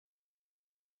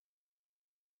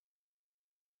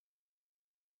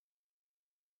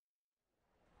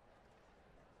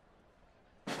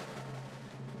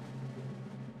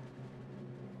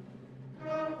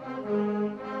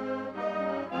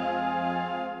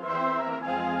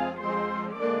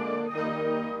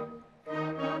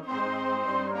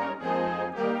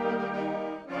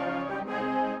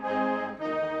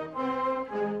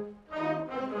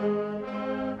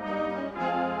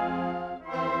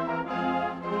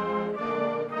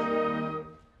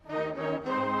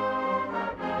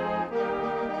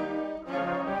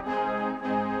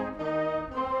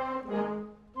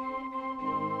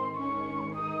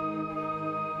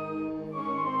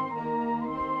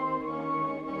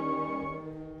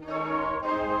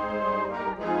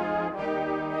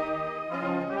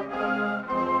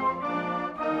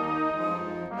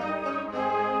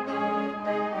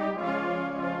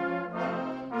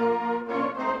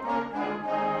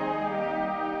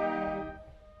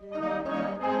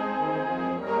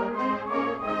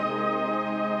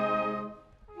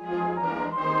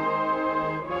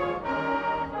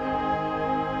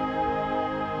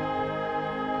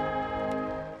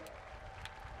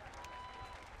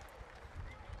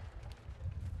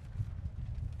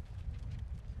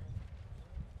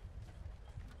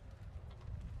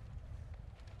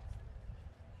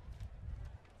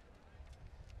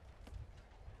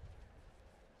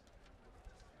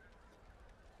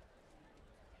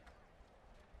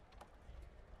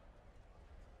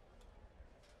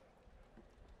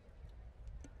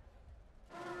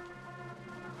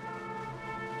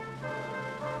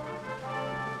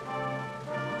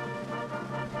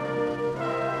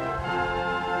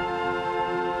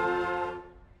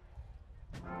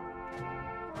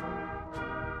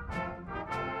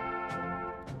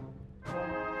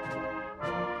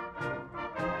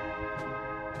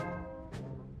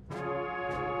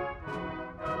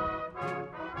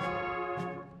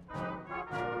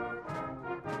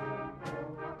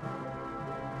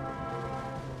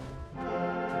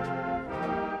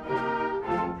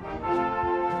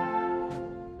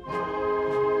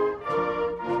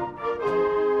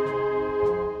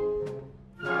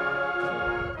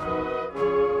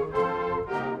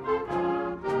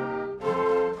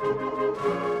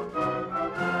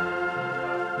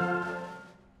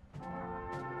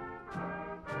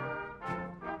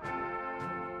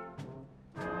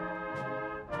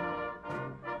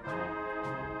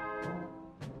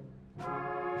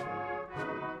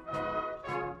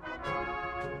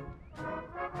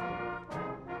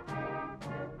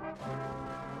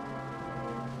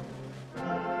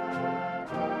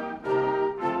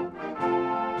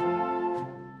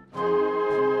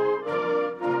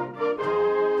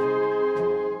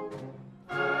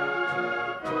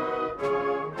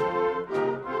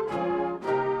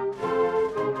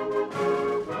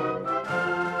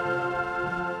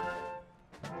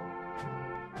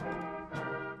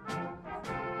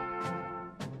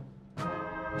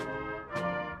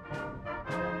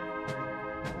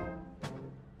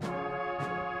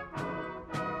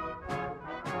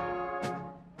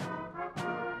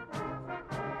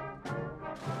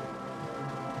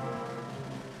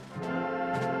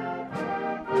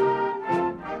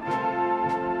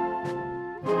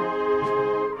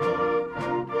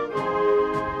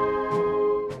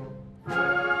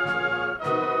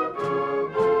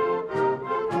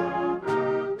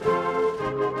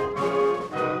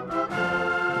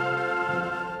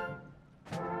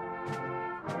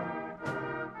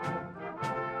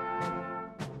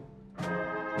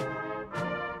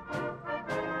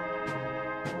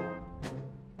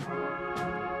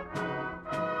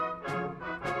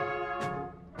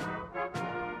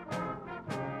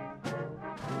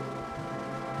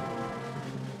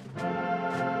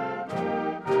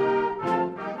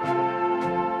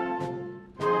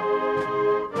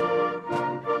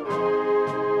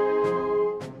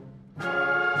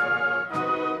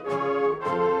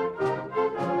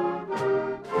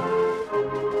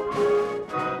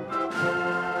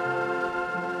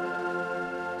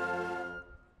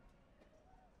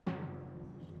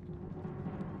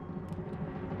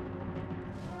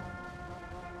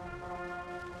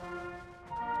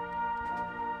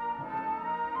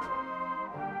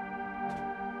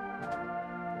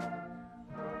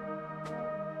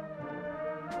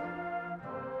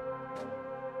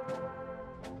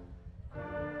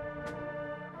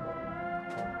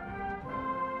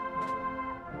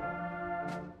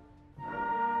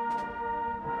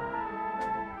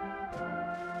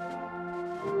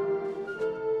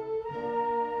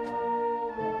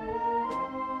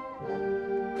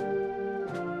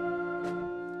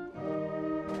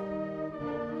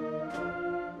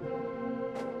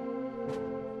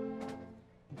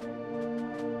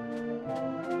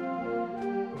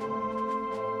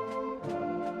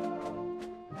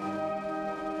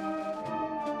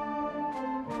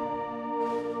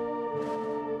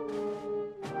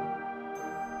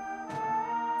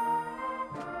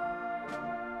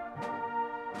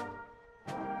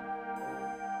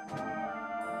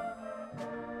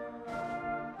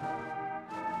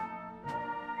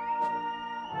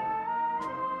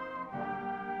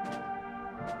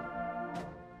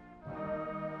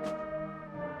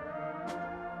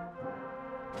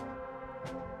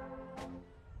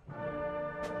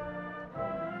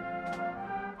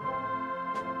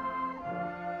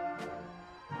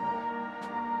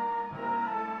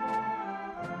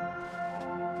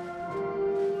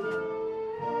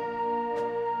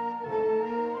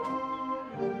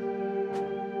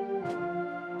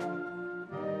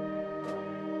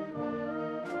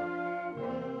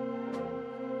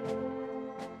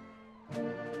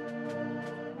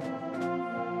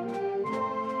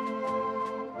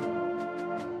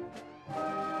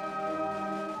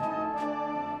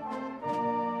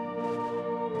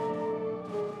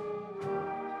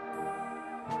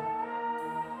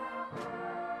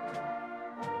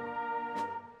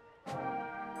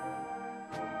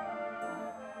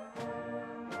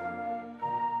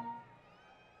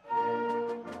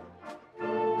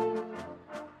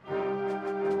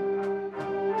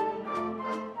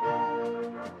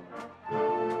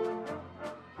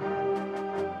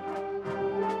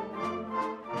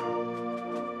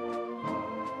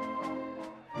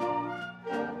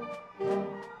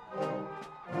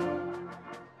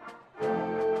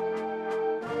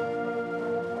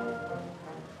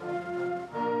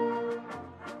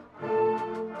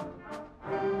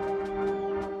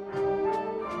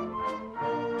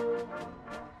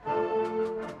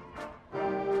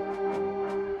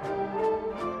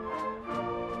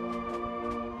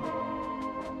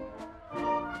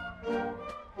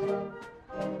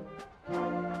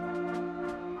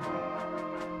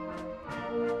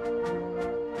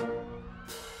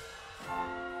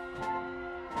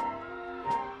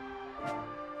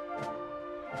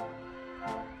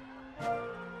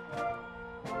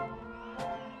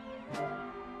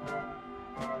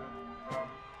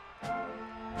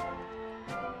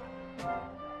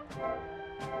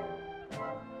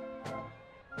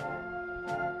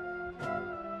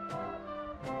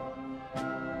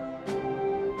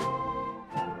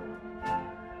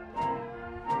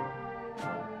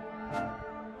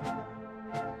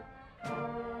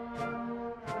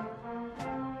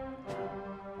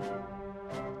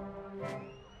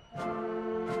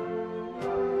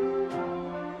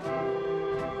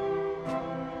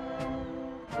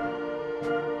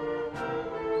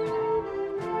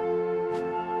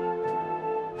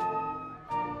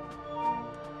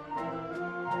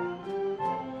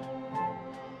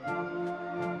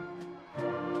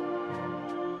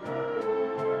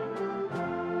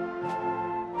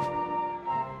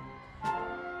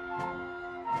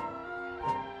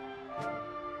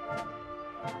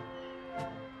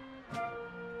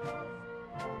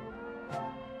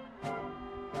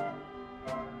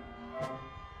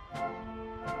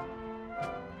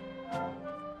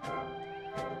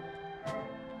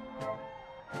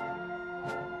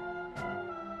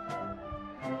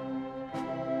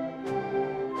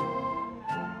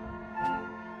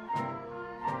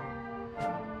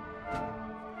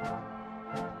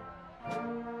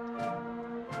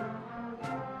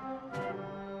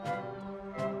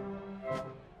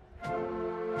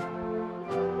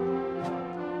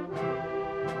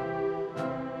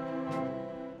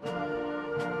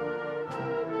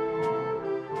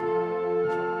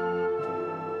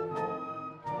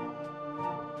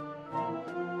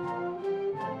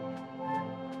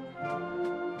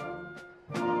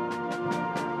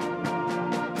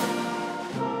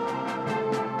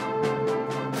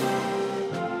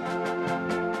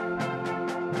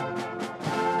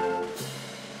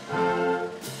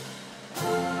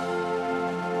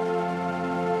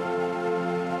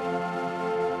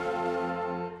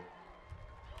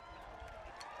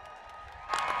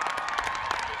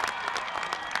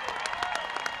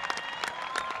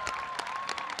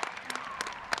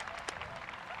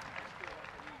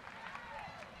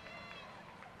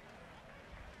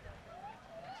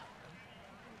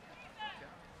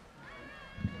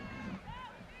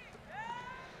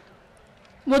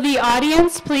Will the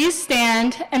audience please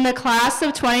stand and the class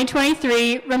of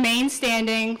 2023 remain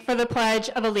standing for the Pledge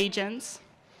of Allegiance?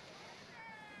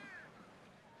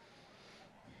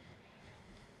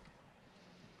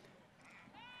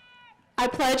 I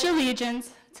pledge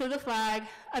allegiance to the flag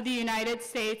of the United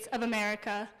States of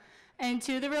America and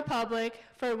to the republic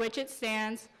for which it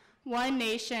stands, one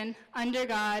nation, under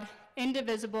God,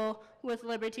 indivisible, with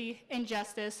liberty and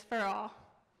justice for all.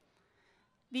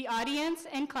 The audience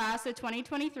and class of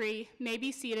 2023 may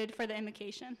be seated for the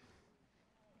invocation.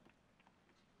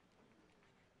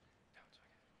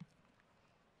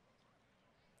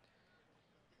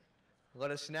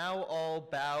 Let us now all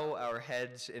bow our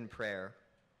heads in prayer.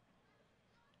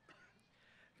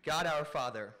 God our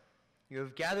Father, you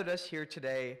have gathered us here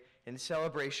today in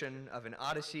celebration of an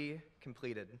Odyssey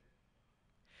completed.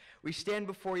 We stand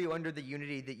before you under the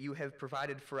unity that you have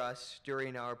provided for us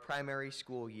during our primary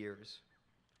school years.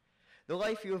 The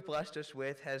life you have blessed us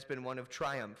with has been one of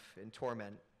triumph and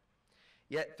torment.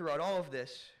 Yet throughout all of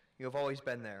this, you have always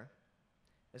been there,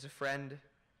 as a friend,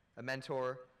 a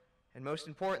mentor, and most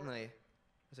importantly,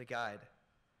 as a guide.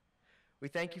 We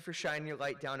thank you for shining your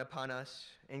light down upon us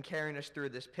and carrying us through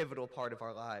this pivotal part of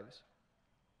our lives.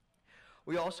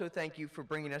 We also thank you for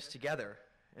bringing us together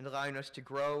and allowing us to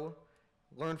grow,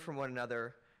 learn from one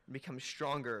another, and become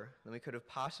stronger than we could have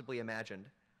possibly imagined.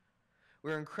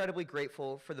 We are incredibly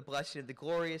grateful for the blessing of the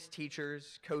glorious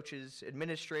teachers, coaches,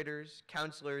 administrators,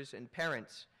 counselors, and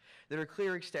parents that are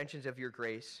clear extensions of your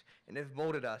grace and have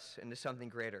molded us into something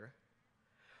greater.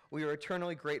 We are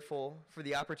eternally grateful for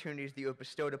the opportunities that you have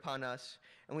bestowed upon us,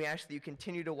 and we ask that you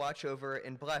continue to watch over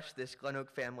and bless this GlenOak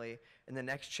family in the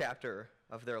next chapter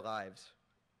of their lives,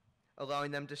 allowing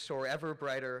them to soar ever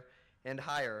brighter and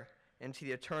higher into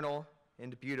the eternal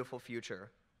and beautiful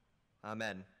future.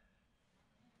 Amen.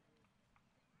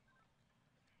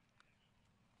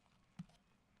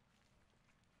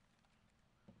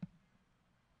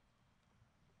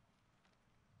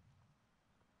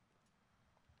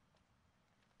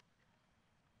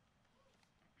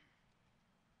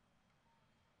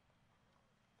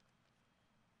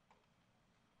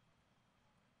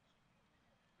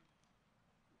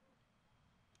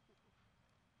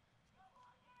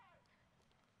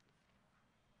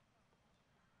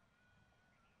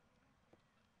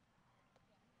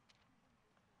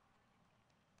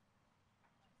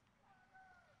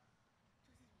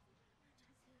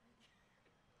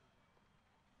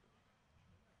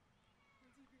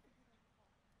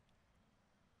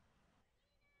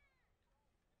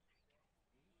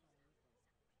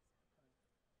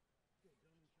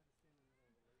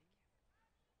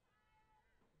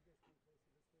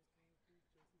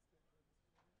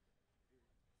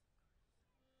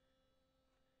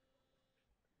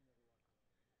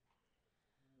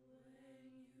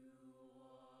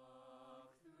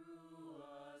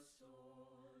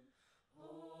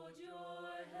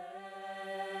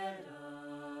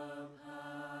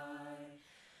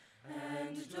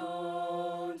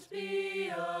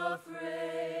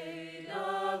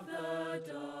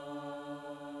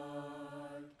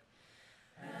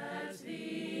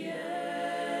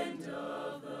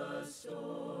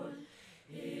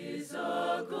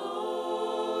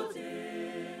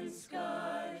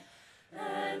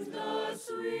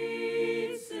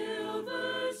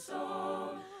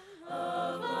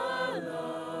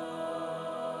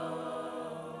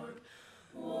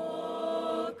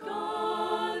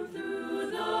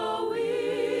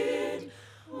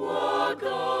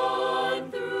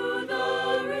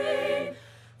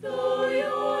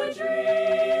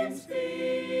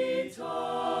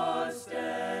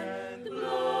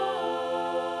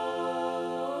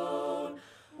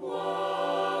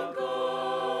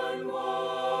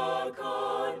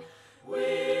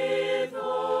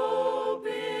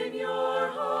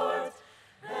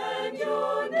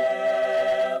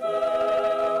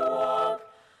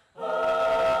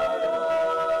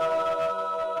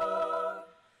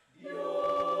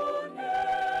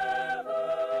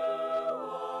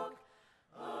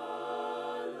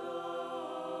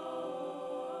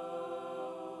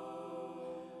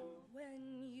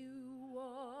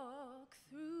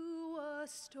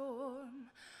 Storm,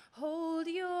 hold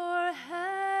your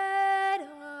head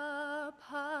up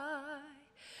high,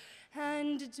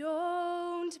 and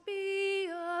don't be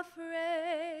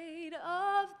afraid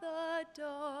of the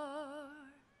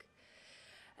dark.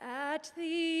 At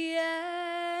the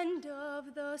end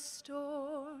of the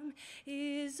storm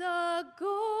is a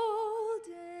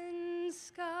golden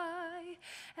sky,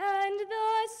 and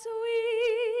the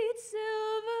sweet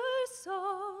silver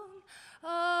song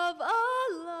of a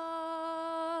lark.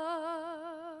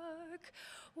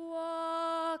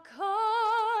 Walk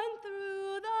on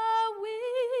through the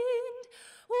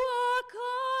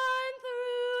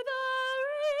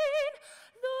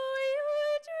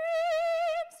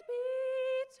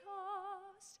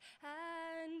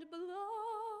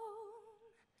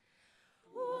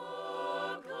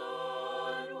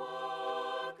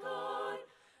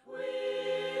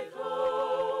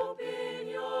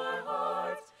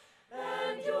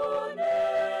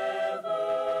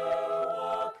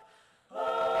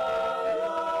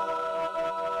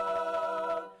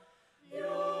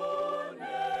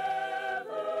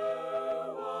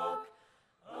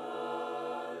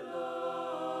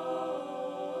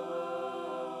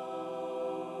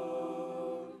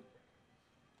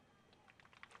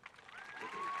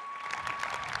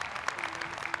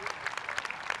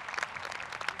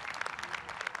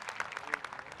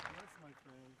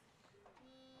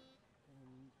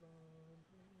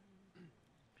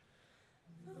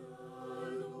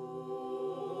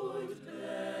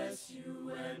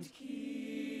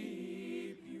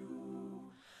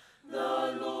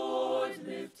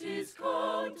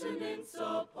countenance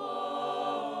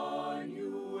upon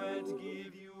you, and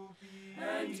give you peace,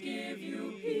 and give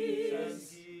you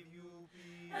peace,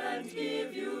 and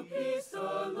give you peace.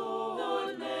 The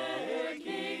Lord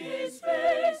making his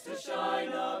face to shine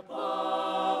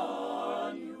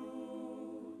upon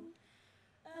you,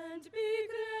 and be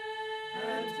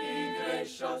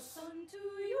gracious unto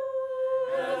you,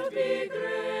 and be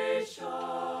gracious.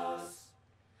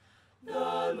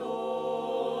 The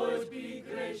Lord be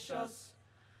gracious,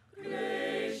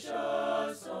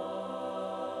 gracious unto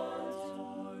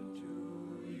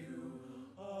you.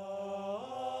 Amen.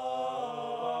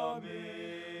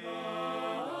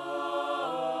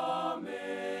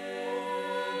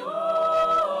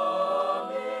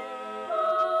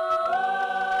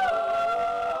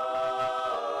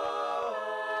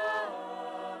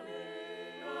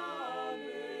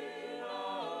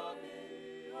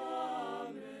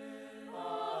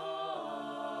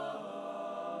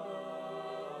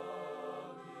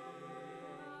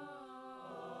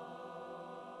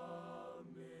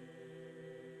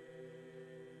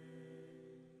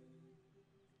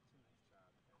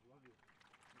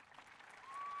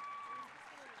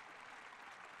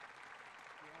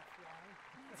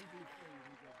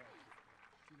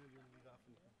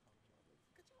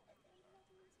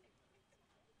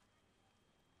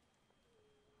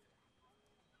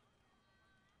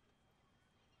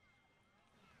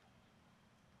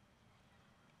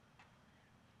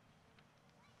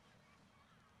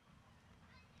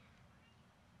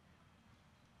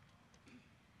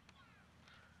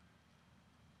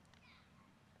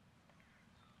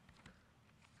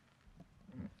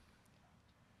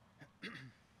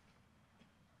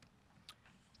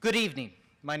 Good evening.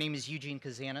 My name is Eugene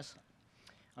Kazanis.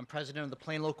 I'm president of the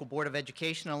Plain Local Board of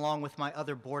Education, along with my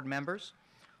other board members.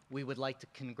 We would like to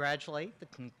congratulate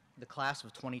the class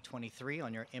of 2023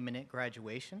 on your imminent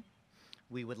graduation.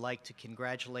 We would like to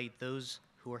congratulate those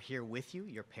who are here with you,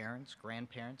 your parents,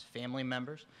 grandparents, family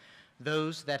members,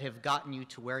 those that have gotten you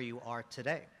to where you are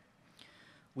today.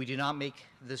 We do not make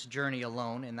this journey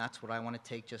alone, and that's what I want to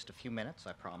take just a few minutes,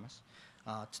 I promise,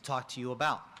 to talk to you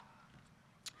about.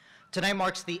 Tonight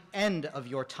marks the end of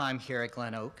your time here at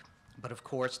GlenOak, but of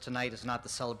course tonight is not the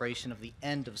celebration of the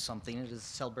end of something, it is the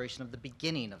celebration of the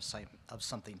beginning of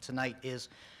something. Tonight is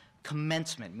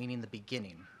commencement, meaning the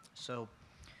beginning. So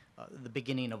the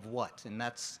beginning of what? And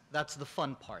that's the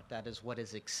fun part. That is what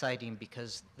is exciting,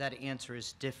 because that answer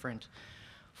is different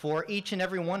for each and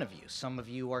every one of you. Some of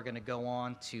you are going to go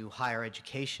on to higher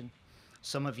education.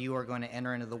 Some of you are going to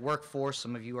enter into the workforce.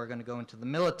 Some of you are going to go into the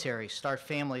military, start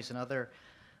families, and other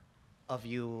of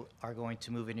you are going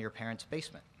to move into your parents'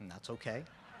 basement, and that's okay.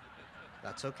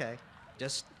 That's okay.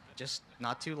 Just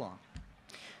not too long.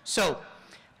 So,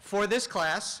 for this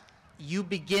class, you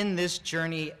begin this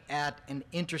journey at an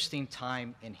interesting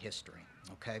time in history,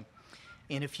 okay?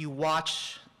 And if you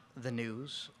watch the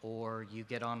news or you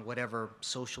get on whatever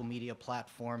social media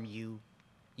platform you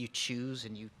choose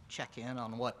and you check in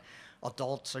on what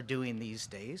adults are doing these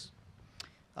days,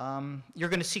 you're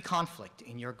going to see conflict,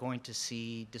 and you're going to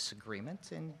see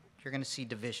disagreement, and you're going to see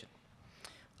division.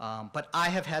 But I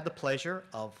have had the pleasure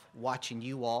of watching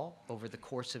you all over the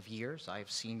course of years. I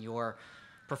have seen your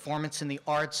performance in the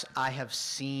arts. I have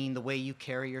seen the way you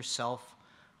carry yourself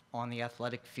on the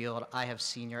athletic field. I have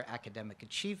seen your academic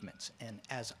achievements. And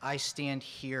as I stand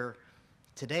here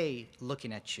today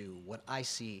looking at you, what I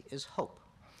see is hope.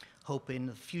 Hope in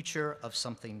the future of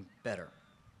something better.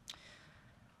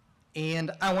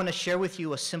 And I want to share with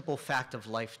you a simple fact of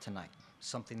life tonight,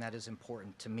 something that is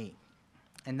important to me.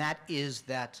 And that is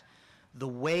that the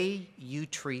way you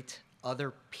treat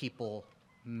other people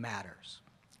matters.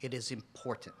 It is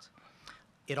important.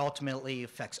 It ultimately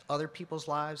affects other people's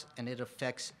lives, and it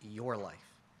affects your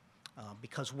life.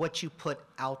 Because what you put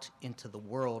out into the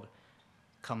world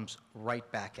comes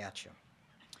right back at you.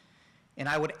 And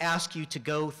I would ask you to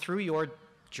go through your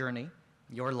journey,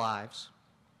 your lives,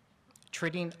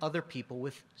 treating other people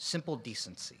with simple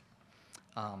decency.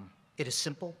 It is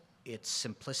simple, it's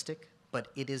simplistic, but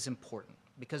it is important.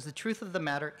 Because the truth of the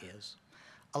matter is,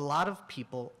 a lot of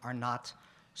people are not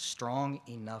strong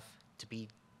enough to be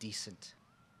decent.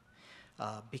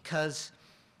 Because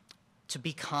to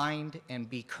be kind and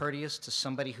be courteous to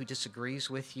somebody who disagrees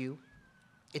with you,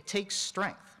 it takes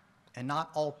strength, and not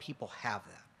all people have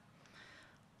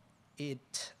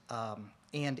that.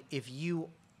 And if you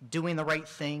doing the right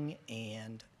thing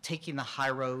and taking the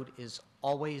high road is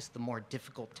always the more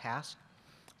difficult task,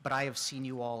 but I have seen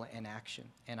you all in action,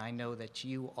 and I know that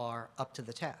you are up to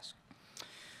the task.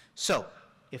 So,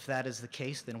 if that is the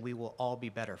case, then we will all be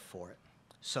better for it.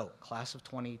 So, class of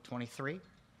 2023,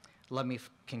 let me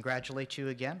congratulate you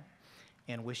again,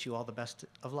 and wish you all the best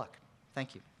of luck.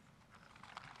 Thank you.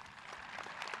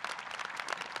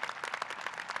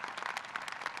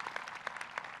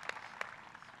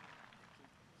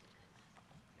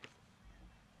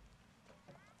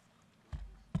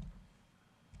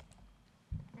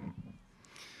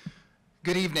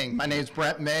 Good evening. My name is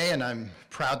Brent May, and I'm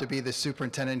proud to be the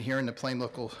superintendent here in the Plain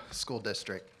Local School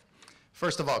District.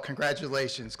 First of all,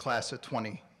 congratulations, class of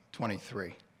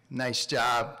 2023. Nice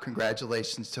job.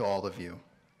 Congratulations to all of you.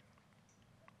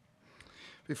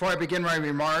 Before I begin my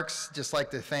remarks, I'd just like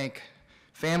to thank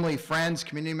family, friends,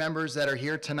 community members that are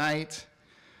here tonight.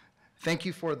 Thank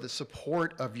you for the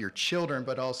support of your children,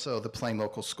 but also the Plain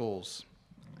Local Schools.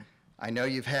 I know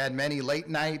you've had many late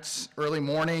nights, early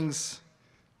mornings,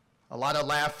 a lot of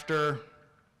laughter,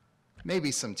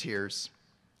 maybe some tears.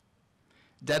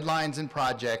 Deadlines and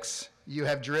projects, you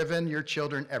have driven your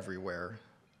children everywhere,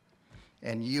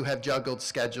 and you have juggled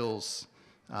schedules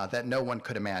that no one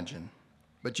could imagine.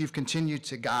 But you've continued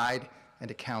to guide and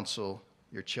to counsel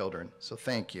your children, so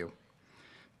thank you.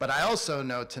 But I also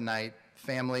know tonight,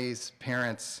 families,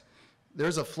 parents,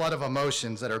 there's a flood of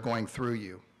emotions that are going through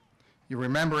you. You're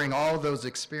remembering all of those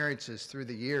experiences through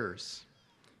the years,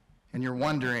 and you're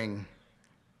wondering,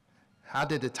 how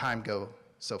did the time go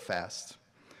so fast?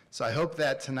 So I hope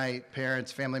that tonight,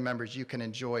 parents, family members, you can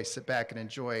enjoy, sit back and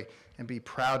enjoy, and be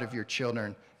proud of your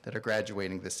children that are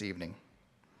graduating this evening.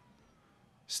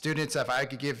 Students, if I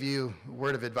could give you a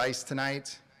word of advice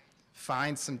tonight,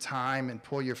 find some time and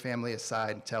pull your family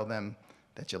aside and tell them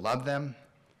that you love them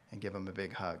and give them a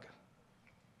big hug.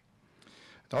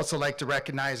 I'd also like to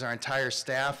recognize our entire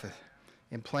staff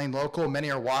in Plain Local.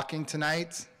 Many are walking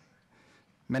tonight.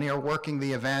 Many are working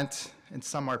the event, and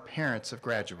some are parents of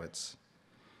graduates.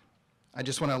 I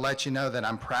just want to let you know that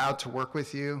I'm proud to work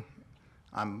with you.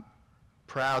 I'm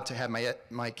proud to have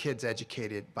my kids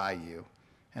educated by you,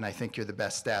 and I think you're the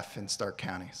best staff in Stark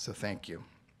County, so thank you.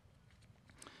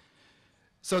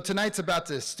 So tonight's about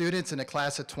the students in the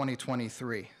class of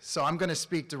 2023, so I'm going to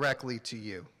speak directly to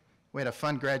you. We had a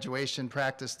fun graduation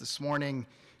practice this morning,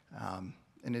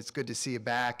 and it's good to see you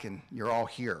back, and you're all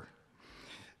here.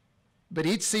 But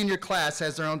each senior class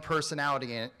has their own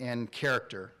personality and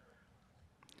character.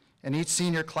 And each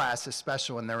senior class is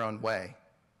special in their own way.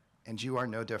 And you are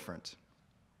no different.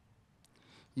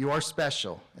 You are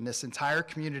special, and this entire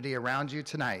community around you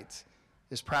tonight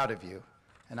is proud of you,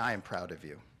 and I am proud of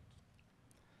you.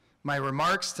 My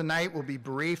remarks tonight will be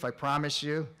brief, I promise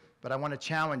you, but I want to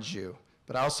challenge you,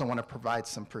 but I also want to provide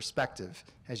some perspective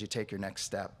as you take your next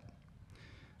step.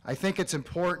 I think it's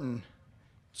important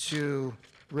to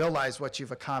realize what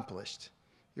you've accomplished.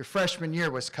 Your freshman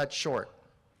year was cut short.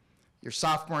 Your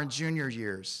sophomore and junior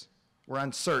years were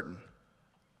uncertain.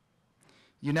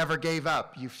 You never gave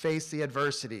up. You faced the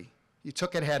adversity. You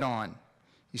took it head on.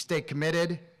 You stayed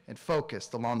committed and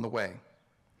focused along the way.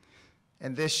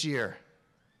 And this year,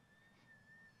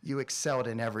 you excelled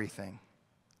in everything: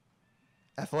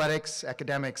 athletics,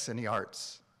 academics, and the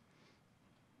arts.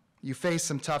 You faced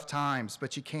some tough times,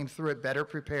 but you came through it better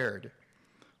prepared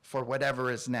for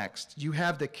whatever is next. You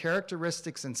have the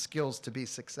characteristics and skills to be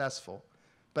successful,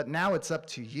 but now it's up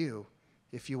to you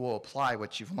if you will apply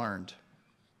what you've learned.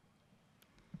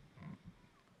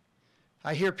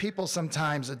 I hear people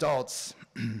sometimes, adults,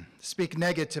 speak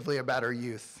negatively about our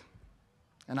youth,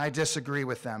 and I disagree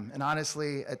with them, and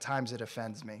honestly, at times it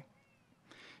offends me,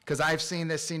 because I've seen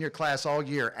this senior class all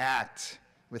year act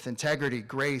with integrity,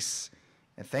 grace,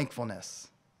 and thankfulness.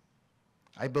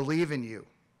 I believe in you.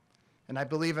 And I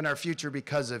believe in our future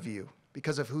because of you,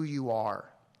 because of who you are.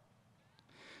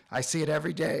 I see it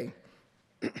every day.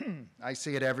 I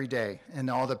see it every day and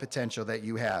all the potential that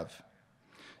you have.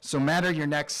 So no matter your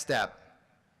next step,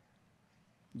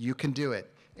 you can do it.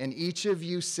 And each of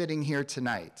you sitting here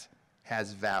tonight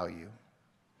has value.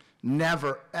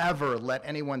 Never, ever let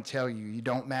anyone tell you you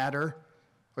don't matter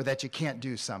or that you can't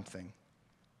do something.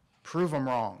 Prove them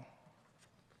wrong.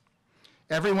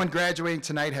 Everyone graduating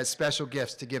tonight has special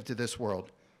gifts to give to this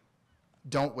world.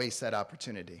 Don't waste that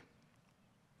opportunity.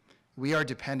 We are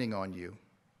depending on you.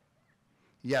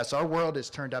 Yes, our world is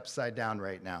turned upside down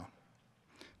right now,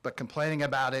 but complaining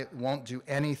about it won't do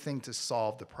anything to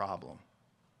solve the problem.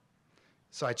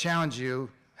 So I challenge you,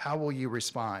 how will you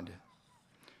respond?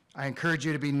 I encourage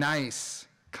you to be nice,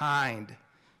 kind,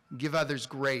 give others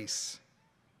grace,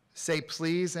 say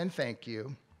please and thank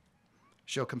you,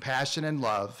 show compassion and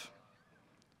love,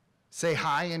 say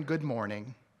hi and good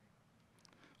morning,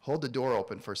 hold the door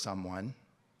open for someone,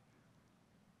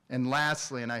 and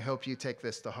lastly, and I hope you take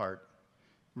this to heart,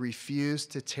 refuse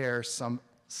to tear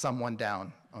someone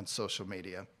down on social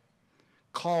media.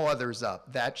 Call others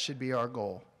up. That should be our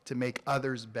goal, to make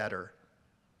others better,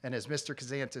 And as Mr.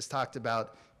 Kazantis talked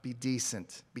about, be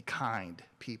decent, be kind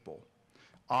people.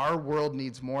 Our world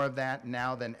needs more of that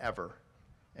now than ever,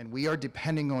 and we are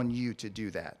depending on you to do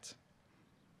that.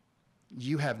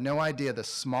 You have no idea the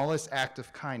smallest act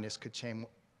of kindness could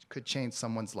change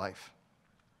someone's life.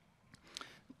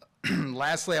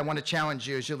 Lastly, I want to challenge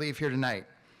you as you leave here tonight.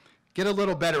 Get a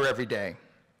little better every day.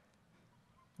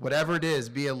 Whatever it is,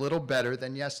 be a little better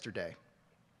than yesterday.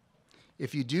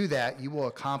 If you do that, you will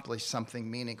accomplish something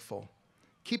meaningful.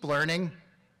 Keep learning.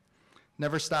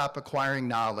 Never stop acquiring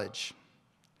knowledge.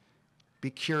 Be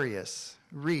curious.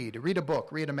 Read a book,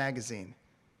 read a magazine.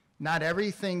 Not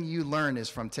everything you learn is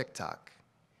from TikTok.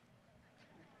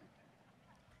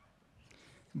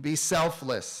 Be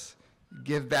selfless.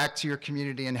 Give back to your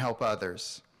community and help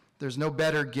others. There's no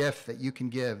better gift that you can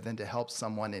give than to help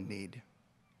someone in need.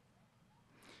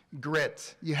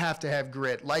 Grit. You have to have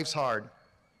grit. Life's hard.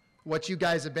 What you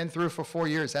guys have been through for 4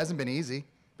 years hasn't been easy,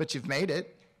 but you've made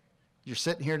it. You're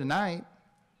sitting here tonight.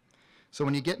 So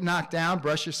when you get knocked down,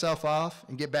 brush yourself off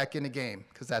and get back in the game,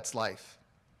 because that's life.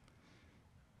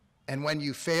 And when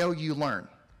you fail, you learn.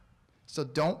 So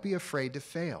don't be afraid to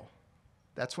fail.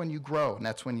 That's when you grow, and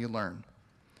that's when you learn.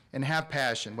 And have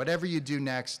passion. Whatever you do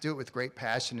next, do it with great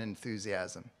passion and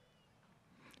enthusiasm.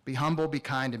 Be humble, be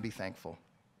kind, and be thankful.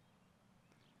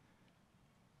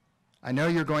 I know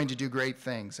you're going to do great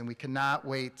things, and we cannot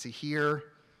wait to hear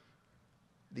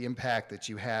the impact that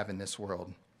you have in this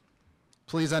world.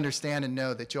 Please understand and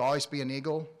know that you'll always be an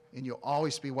eagle, and you'll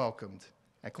always be welcomed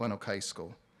at GlenOak High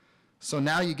School. So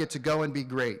now you get to go and be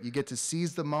great. You get to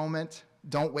seize the moment,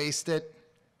 don't waste it,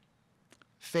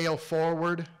 fail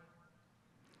forward,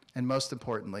 and most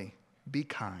importantly, be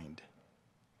kind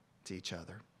to each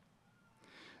other.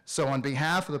 So on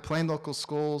behalf of the Plain Local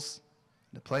Schools,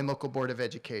 the Plain Local Board of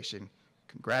Education,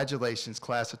 congratulations,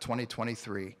 class of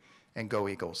 2023, and go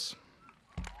Eagles.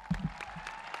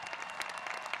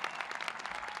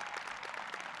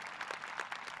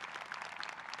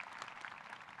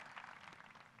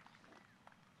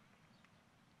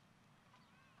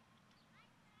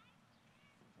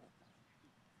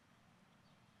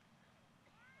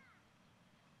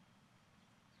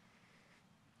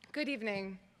 Good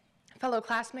evening, fellow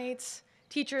classmates,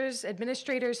 teachers,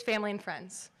 administrators, family, and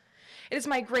friends. It is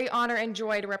my great honor and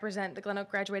joy to represent the GlenOak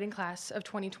graduating class of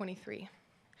 2023.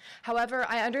 However,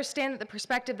 I understand that the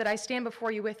perspective that I stand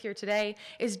before you with here today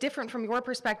is different from your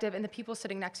perspective and the people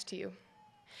sitting next to you.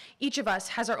 Each of us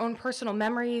has our own personal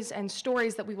memories and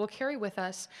stories that we will carry with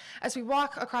us as we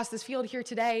walk across this field here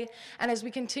today and as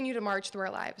we continue to march through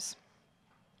our lives.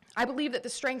 I believe that the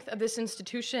strength of this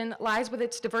institution lies with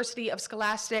its diversity of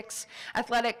scholastics,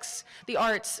 athletics, the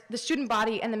arts, the student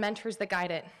body, and the mentors that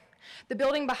guide it. The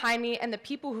building behind me and the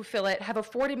people who fill it have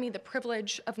afforded me the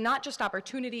privilege of not just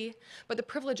opportunity, but the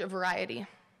privilege of variety.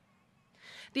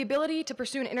 The ability to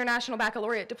pursue an international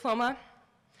baccalaureate diploma,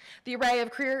 the array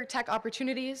of career tech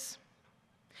opportunities,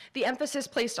 the emphasis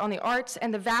placed on the arts,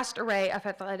 and the vast array of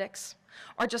athletics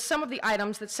are just some of the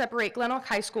items that separate GlenOak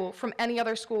High School from any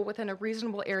other school within a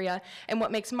reasonable area and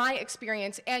what makes my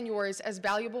experience and yours as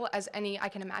valuable as any I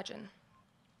can imagine.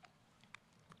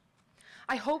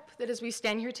 I hope that as we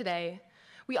stand here today,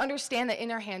 we understand that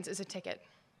in our hands is a ticket,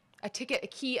 a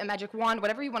key, a magic wand,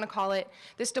 whatever you want to call it.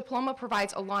 This diploma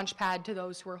provides a launch pad to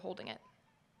those who are holding it.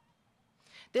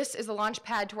 This is the launch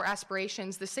pad to our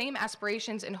aspirations, the same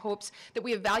aspirations and hopes that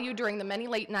we have valued during the many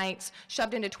late nights,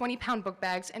 shoved into 20-pound book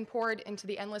bags and poured into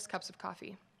the endless cups of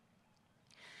coffee.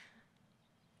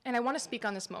 And I want to speak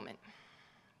on this moment.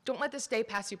 Don't let this day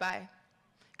pass you by,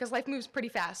 because life moves pretty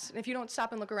fast, and if you don't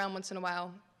stop and look around once in a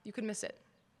while, you could miss it.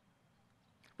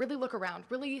 Really look around,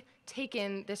 really take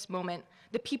in this moment,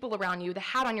 the people around you, the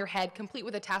hat on your head, complete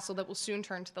with a tassel that will soon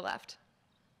turn to the left,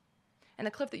 and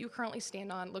the cliff that you currently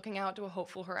stand on, looking out to a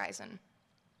hopeful horizon.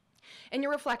 In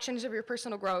your reflections of your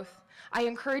personal growth, I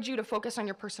encourage you to focus on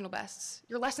your personal bests,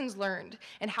 your lessons learned,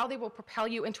 and how they will propel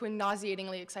you into a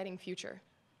nauseatingly exciting future.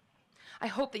 I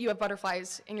hope that you have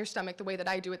butterflies in your stomach the way that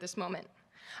I do at this moment.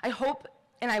 I hope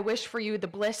and I wish for you the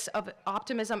bliss of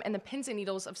optimism and the pins and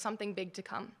needles of something big to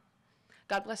come.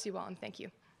 God bless you all, and thank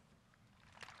you.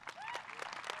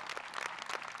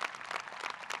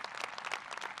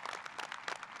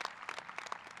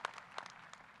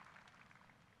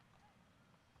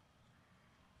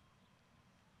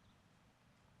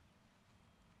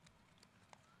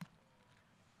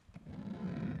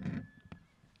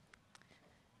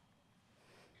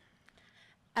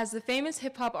 As the famous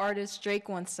hip-hop artist Drake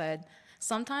once said,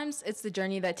 sometimes it's the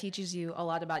journey that teaches you a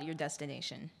lot about your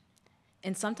destination.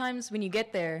 And sometimes when you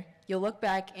get there, you'll look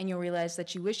back and you'll realize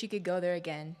that you wish you could go there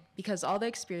again because all the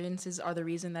experiences are the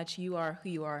reason that you are who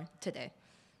you are today.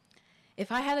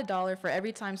 If I had a dollar for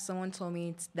every time someone told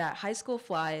me that high school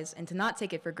flies and to not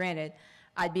take it for granted,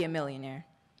 I'd be a millionaire.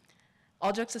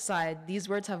 All jokes aside, these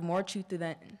words have more truth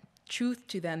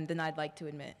to them than I'd like to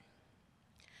admit.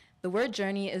 The word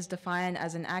journey is defined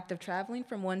as an act of traveling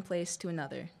from one place to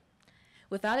another.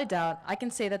 Without a doubt, I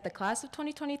can say that the class of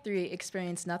 2023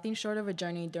 experienced nothing short of a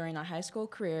journey during our high school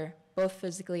career, both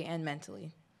physically and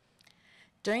mentally.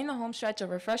 During the home stretch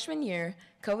of our freshman year,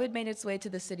 COVID made its way to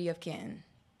the city of Canton.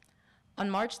 On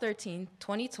March 13,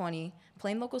 2020,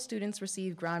 Plain local students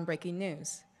received groundbreaking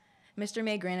news. Mr.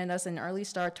 May granted us an early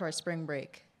start to our spring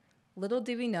break. Little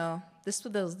did we know, this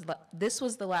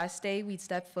was the last day we'd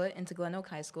step foot into GlenOak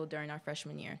High School during our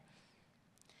freshman year.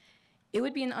 It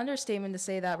would be an understatement to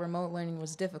say that remote learning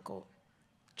was difficult.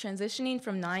 Transitioning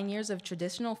from 9 years of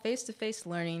traditional face-to-face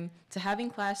learning to having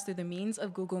class through the means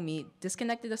of Google Meet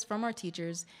disconnected us from our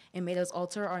teachers and made us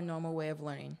alter our normal way of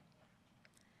learning.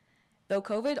 Though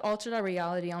COVID altered our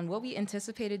reality on what we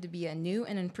anticipated to be a new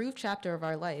and improved chapter of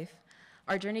our life,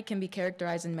 our journey can be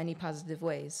characterized in many positive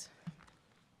ways.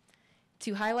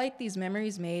 To highlight these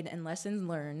memories made and lessons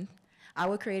learned, I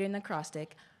will create an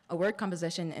acrostic, a word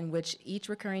composition in which each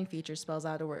recurring feature spells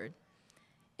out a word.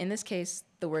 In this case,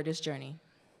 the word is journey.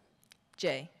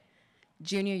 J,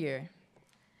 junior year.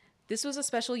 This was a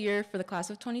special year for the class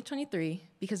of 2023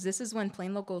 because this is when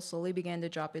Plain Local slowly began to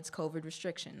drop its COVID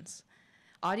restrictions.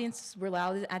 Audiences were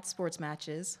loud at sports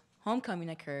matches, homecoming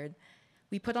occurred,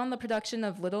 we put on the production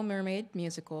of Little Mermaid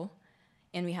musical,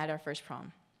 and we had our first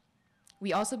prom.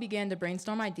 We also began to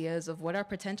brainstorm ideas of what our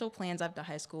potential plans after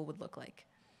high school would look like.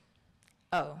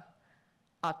 O,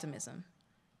 optimism.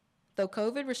 Though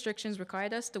COVID restrictions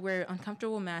required us to wear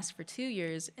uncomfortable masks for 2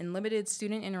 years and limited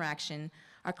student interaction,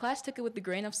 our class took it with a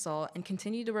grain of salt and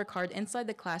continued to work hard inside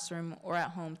the classroom or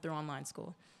at home through online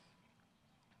school.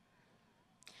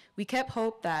 We kept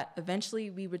hope that eventually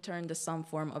we returned to some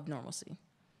form of normalcy.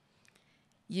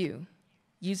 U,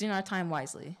 using our time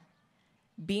wisely.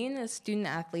 Being a student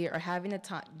athlete or having a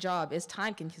job is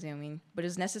time consuming, but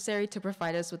is necessary to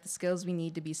provide us with the skills we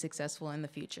need to be successful in the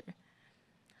future.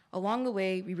 Along the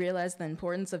way, we realized the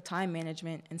importance of time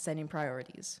management and setting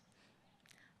priorities.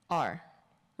 R,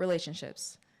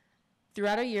 relationships.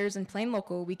 Throughout our years in Plain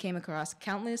Local, we came across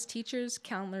countless teachers,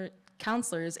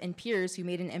 counselors, and peers who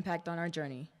made an impact on our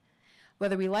journey.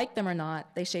 Whether we liked them or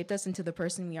not, they shaped us into the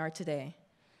person we are today.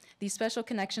 These special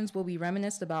connections will be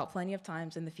reminisced about plenty of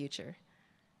times in the future.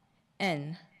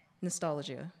 N,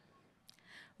 nostalgia.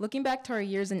 Looking back to our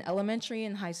years in elementary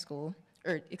and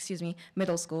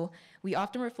middle school, we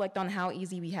often reflect on how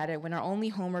easy we had it when our only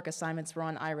homework assignments were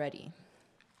on iReady.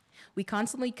 We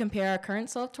constantly compare our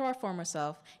current self to our former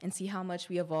self and see how much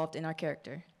we evolved in our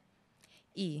character.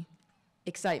 E,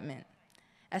 excitement.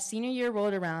 As senior year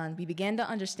rolled around, we began to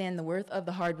understand the worth of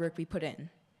the hard work we put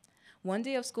in. One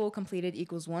day of school completed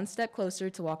equals one step closer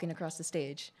to walking across the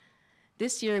stage.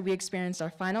 This year, we experienced our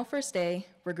final first day,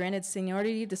 were granted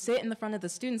seniority to sit in the front of the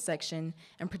student section,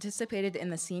 and participated in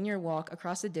the senior walk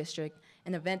across the district,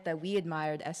 an event that we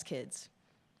admired as kids.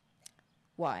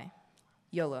 Y,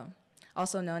 YOLO,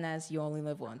 also known as You Only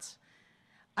Live Once.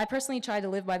 I personally try to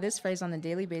live by this phrase on a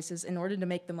daily basis in order to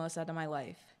make the most out of my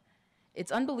life.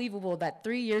 It's unbelievable that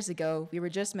 3 years ago, we were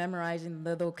just memorizing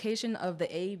the location of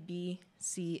the A, B,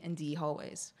 C, and D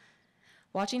hallways.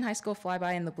 Watching high school fly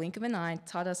by in the blink of an eye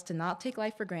taught us to not take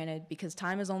life for granted because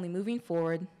time is only moving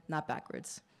forward, not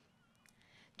backwards.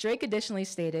 Drake additionally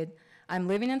stated, "I'm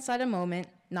living inside a moment,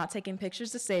 not taking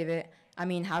pictures to save it. I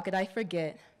mean, how could I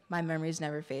forget? My memories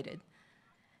never faded."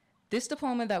 This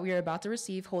diploma that we are about to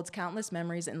receive holds countless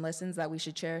memories and lessons that we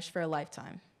should cherish for a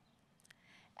lifetime.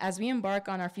 As we embark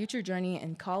on our future journey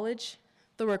in college,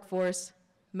 the workforce,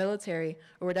 military,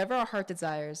 or whatever our heart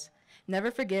desires,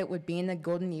 never forget what being a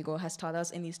Golden Eagle has taught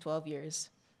us in these 12 years.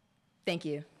 Thank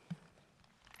you.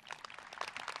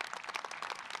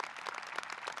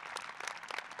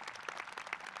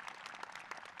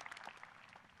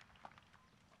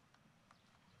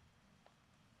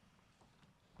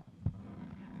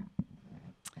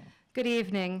 Good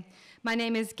evening. My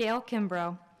name is Gail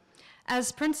Kimbrough.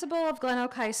 As principal of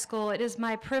GlenOak High School, it is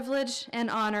my privilege and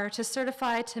honor to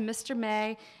certify to Mr.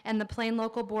 May and the Plain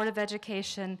Local Board of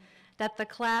Education that the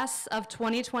class of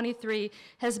 2023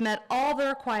 has met all the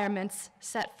requirements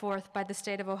set forth by the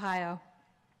state of Ohio.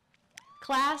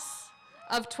 Class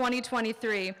of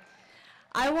 2023,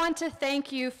 I want to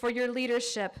thank you for your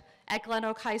leadership at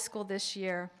GlenOak High School this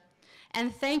year,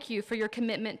 and thank you for your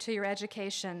commitment to your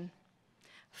education.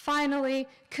 Finally,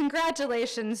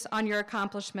 congratulations on your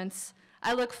accomplishments.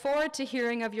 I look forward to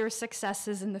hearing of your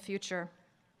successes in the future.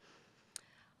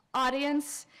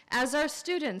 Audience, as our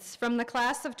students from the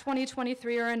class of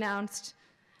 2023 are announced,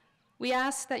 we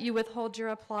ask that you withhold your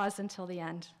applause until the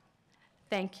end.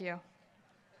 Thank you.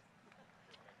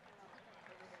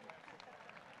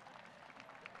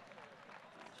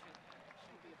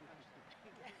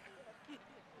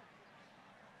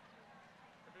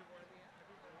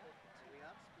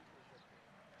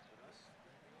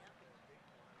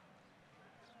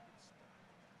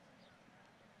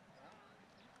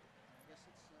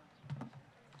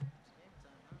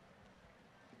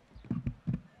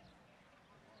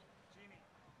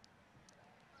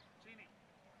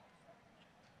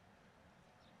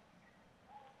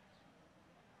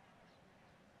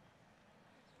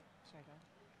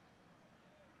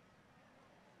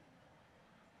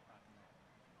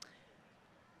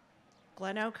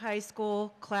 GlenOak High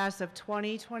School, class of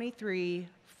 2023,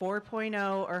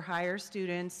 4.0 or higher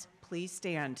students, please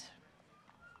stand.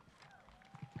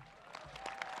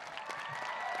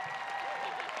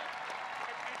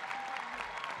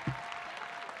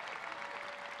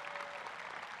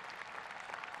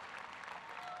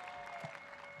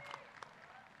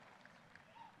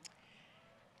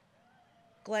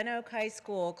 GlenOak High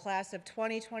School, class of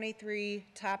 2023,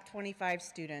 top 25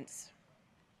 students.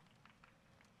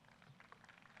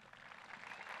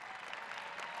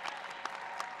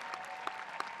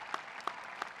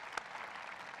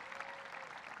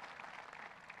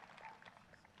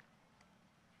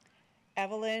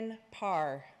 Evelyn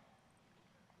Parr,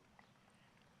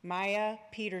 Maya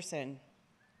Peterson,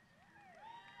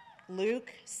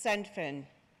 Luke Senfin,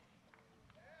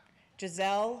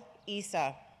 Giselle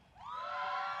Issa,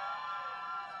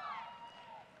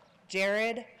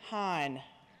 Jared Hahn,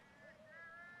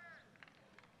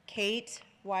 Kate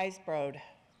Weisbrod,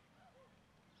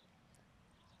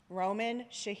 Roman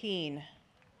Shaheen,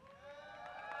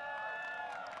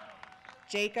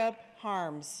 Jacob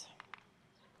Harms,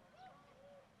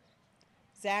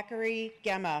 Zachary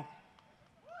Gemma,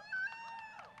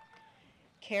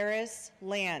 Karis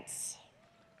Lance,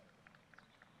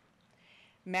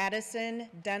 Madison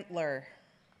Dentler,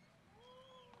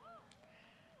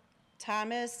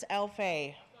 Thomas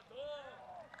Elfay,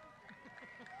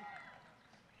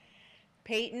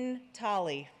 Peyton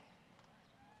Tolley,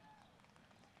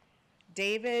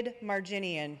 David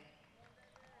Marginian,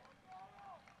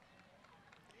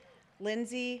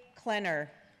 Lindsay Klenner,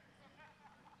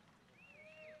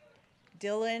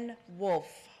 Dylan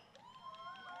Wolf,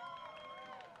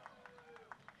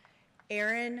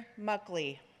 Aaron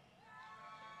Muckley,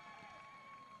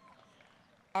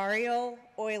 Ariel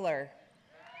Euler,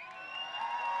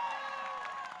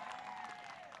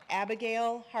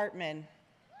 Abigail Hartman,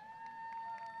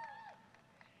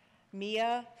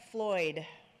 Mia Floyd,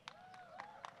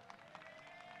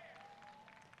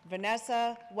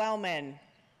 Vanessa Wellman,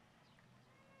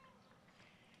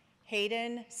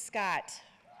 Hayden Scott,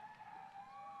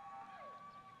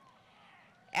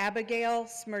 Abigail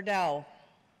Smerdell,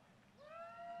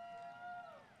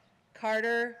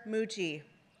 Carter Mucci,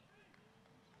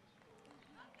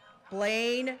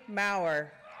 Blaine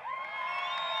Maurer,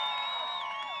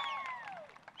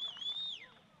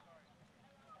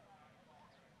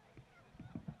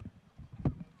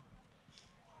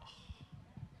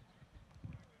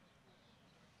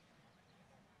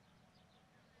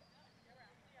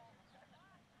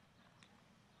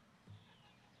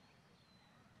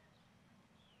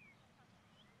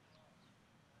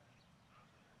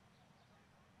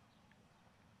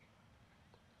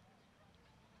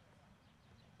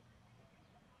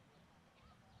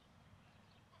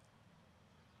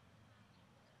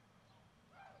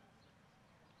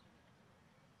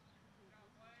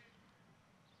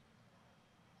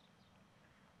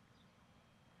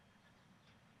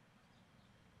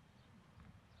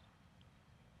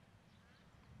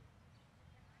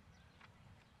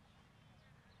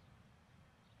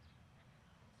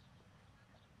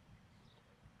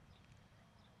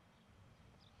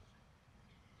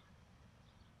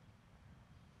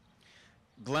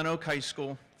 GlenOak High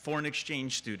School foreign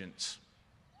exchange students.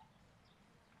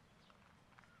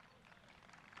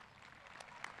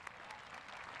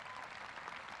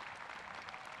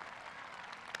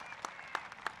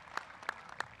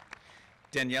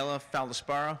 Daniela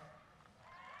Falaspara,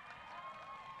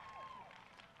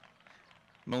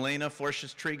 Milena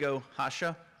Forcius Trigo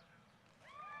Hasha,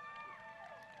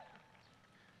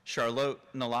 Charlotte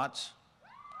Nalatz,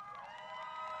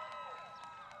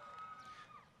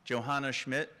 Johanna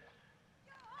Schmidt,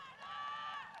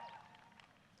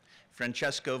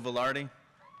 Francesco Velarde,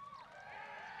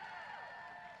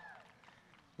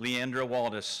 Leandra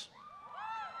Waldis,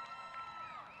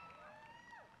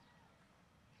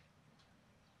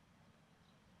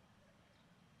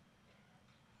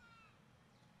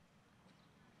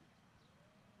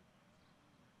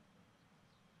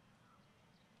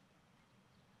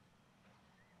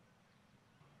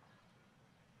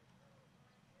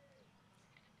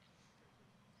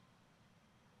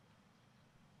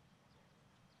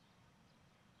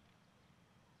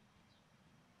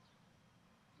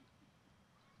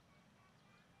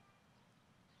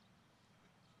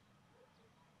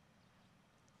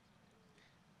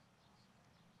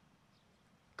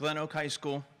 GlenOak High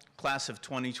School, class of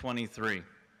 2023.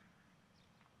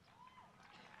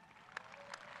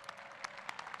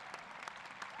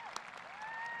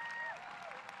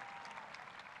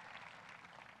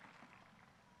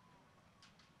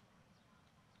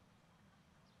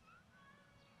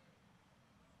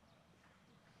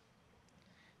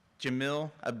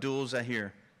 Jamil Abdul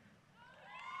Zahir.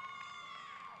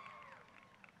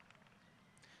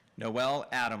 Noel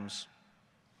Adams.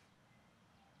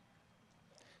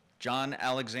 John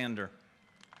Alexander.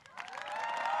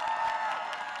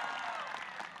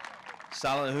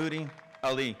 Salahudi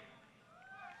Ali.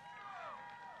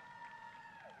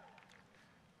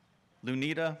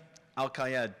 Lunita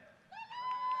Al-Qayed.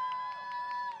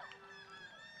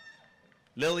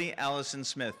 Lily Allison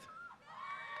Smith.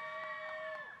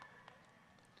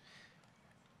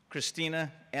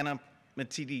 Christina Anna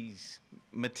Matides.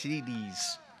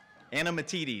 Anna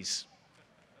Matides.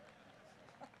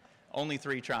 Only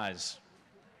 3 tries.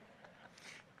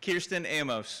 Kirsten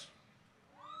Amos.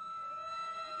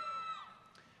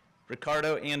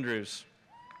 Ricardo Andrews.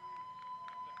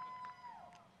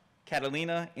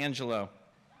 Catalina Angelo.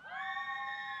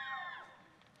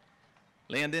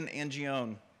 Landon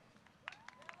Angione.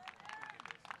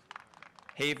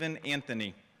 Haven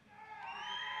Anthony.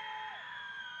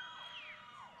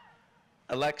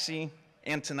 Alexi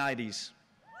Antonides.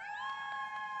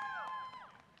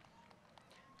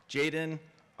 Jaden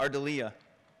Ardelia.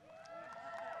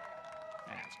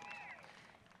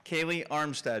 Kaylee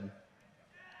Armstead.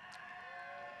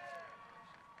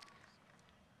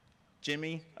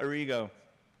 Jimmy Arrigo.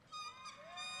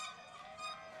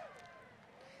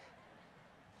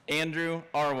 Andrew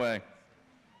Arway.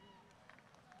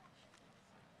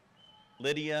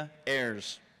 Lydia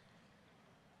Ayers.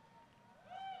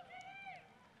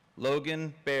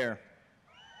 Logan Bear.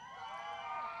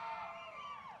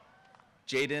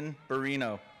 Jaden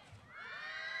Barino.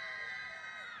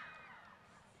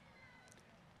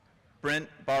 Brent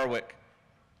Barwick.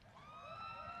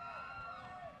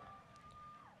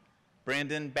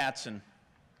 Brandon Batson.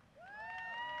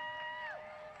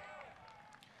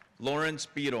 Lawrence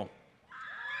Beadle.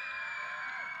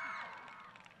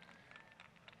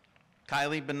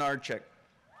 Kylie Benardchik.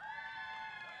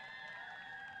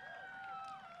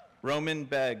 Roman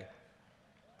Begg.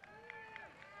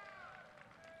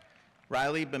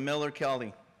 Riley Bemiller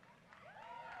Kelly.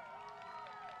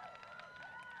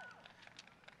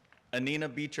 Anina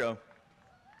Bicho.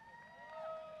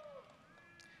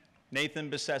 Nathan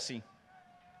Besessi.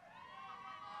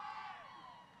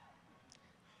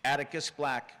 Atticus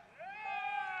Black.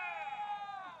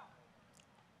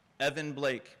 Evan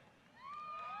Blake.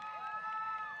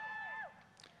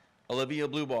 Olivia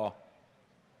Blueball.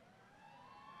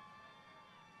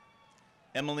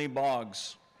 Emily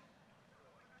Boggs.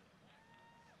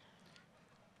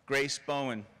 Grace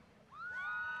Bowen.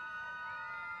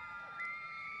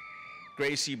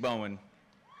 Gracie Bowen.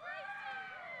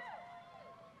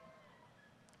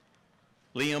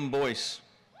 Liam Boyce.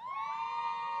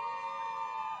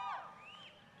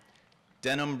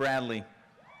 Denham Bradley.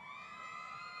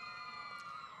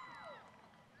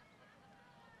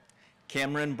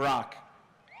 Cameron Brock.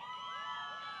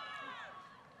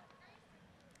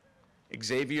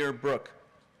 Xavier Brook.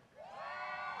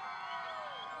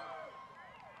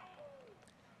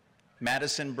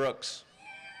 Madison Brooks.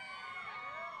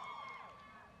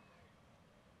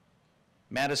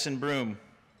 Madison Broom.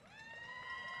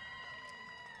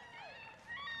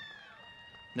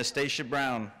 Nastasia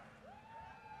Brown.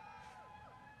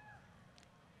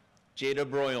 Jada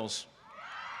Broyles.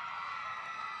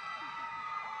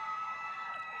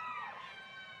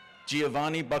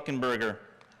 Giovanni Buckenberger.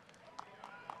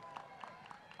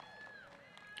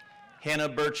 Hannah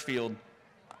Birchfield.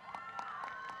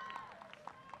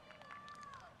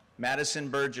 Madison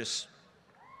Burgess.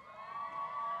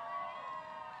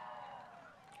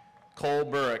 Cole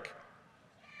Burrick.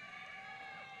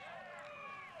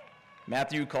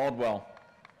 Matthew Caldwell.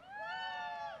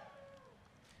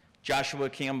 Joshua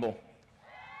Campbell.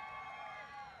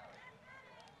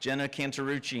 Jenna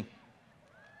Cantarucci.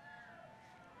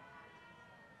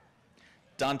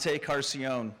 Dante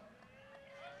Carcione.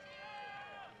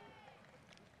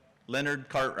 Leonard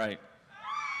Cartwright.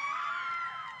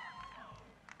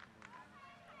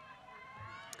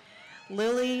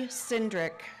 Lily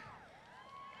Sindrick.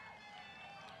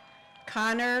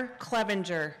 Connor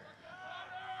Clevenger.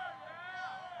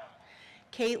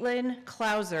 Caitlin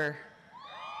Klauser.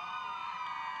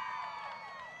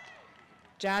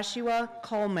 Joshua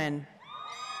Coleman.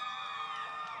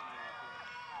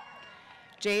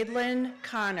 Jadelyn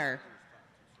Connor.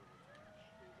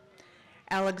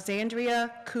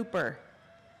 Alexandria Cooper.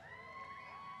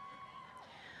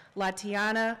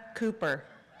 Latiana Cooper.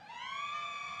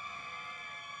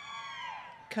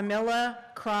 Camilla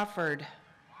Crawford.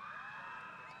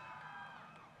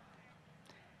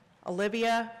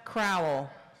 Olivia Crowell.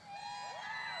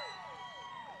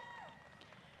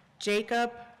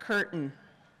 Jacob Curtin.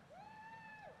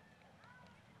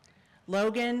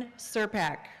 Logan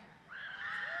Serpak.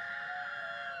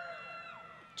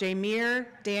 Jameer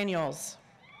Daniels.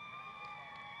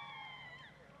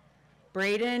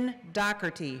 Braden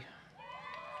Doherty.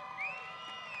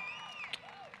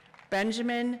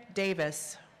 Benjamin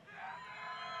Davis.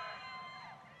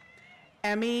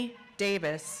 Emmy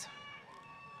Davis.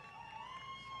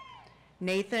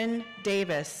 Nathan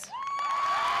Davis.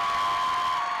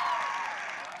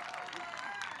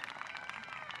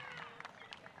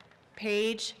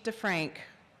 Paige DeFrank.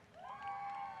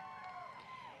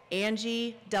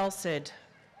 Angie Delcid.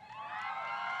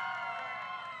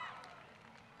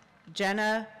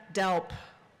 Jenna Delp.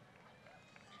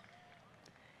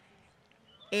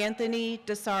 Anthony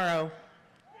DeSaro.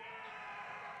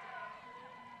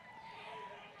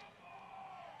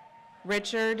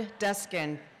 Richard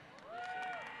Deskin.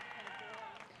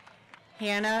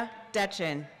 Hannah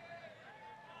Detchen.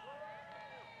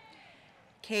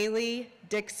 Kaylee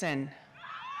Dixon.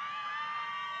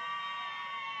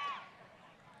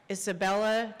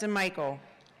 Isabella DeMichael.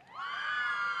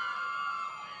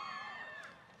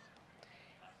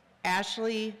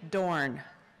 Ashley Dorn.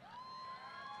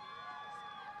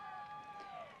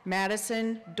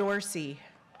 Madison Dorsey.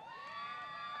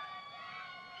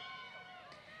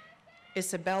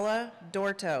 Isabella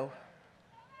Dorto.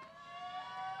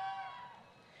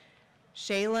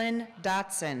 Shaylin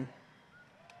Dotson.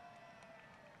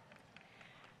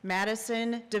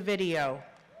 Madison DeVideo.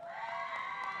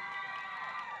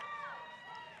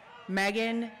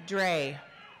 Megan Dre.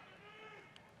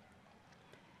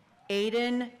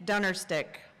 Aiden Dunnerstick.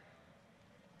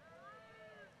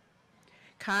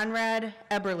 Conrad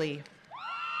Eberly.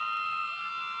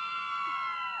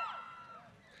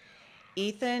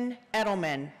 Ethan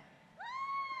Edelman.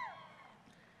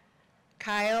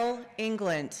 Kyle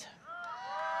England.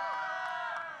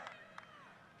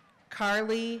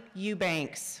 Carly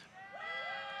Eubanks.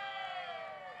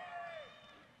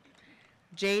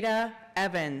 Jada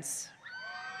Evans.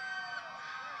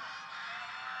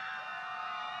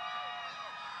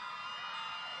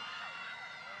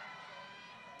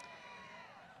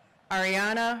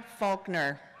 Ariana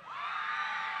Faulkner.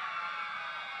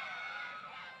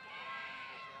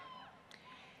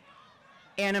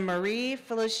 Anna Marie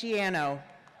Feliciano.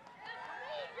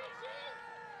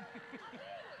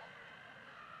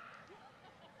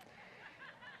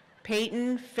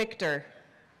 Peyton Fichter.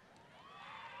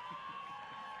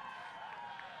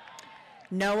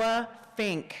 Noah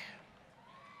Fink.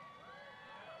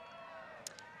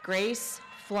 Grace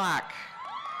Flock.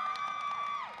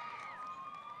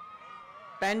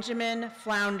 Benjamin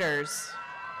Flounders.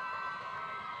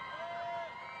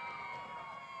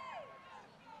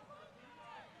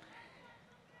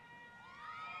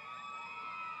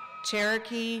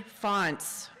 Cherokee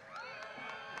Fonts.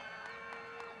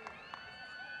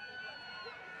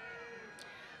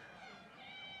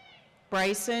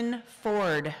 Bryson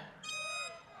Ford.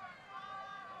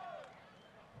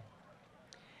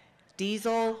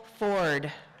 Diesel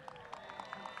Ford.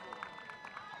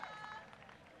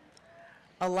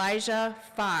 Elijah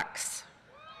Fox.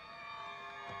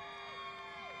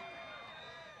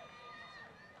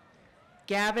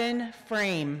 Gavin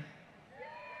Frame.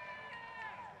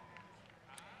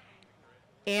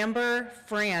 Amber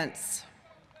France.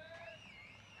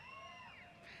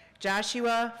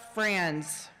 Joshua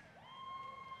Franz.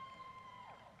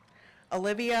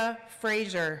 Olivia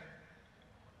Frazier.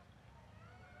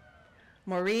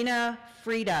 Marina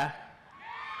Frida.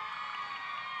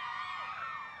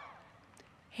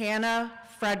 Hannah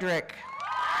Frederick.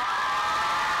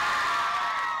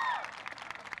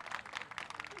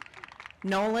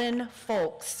 Nolan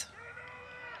Folks.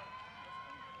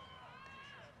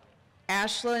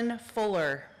 Ashlyn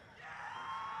Fuller.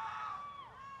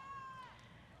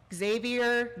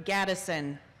 Xavier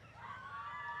Gaddison.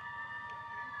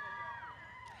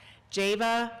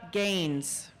 Java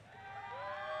Gaines.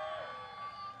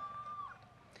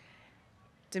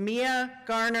 Demia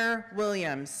Garner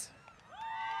Williams.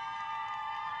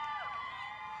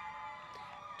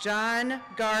 John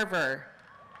Garver.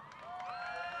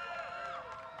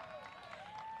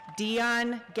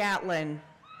 Dion Gatlin.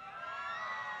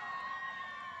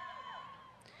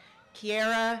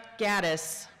 Kiara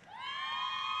Gaddis.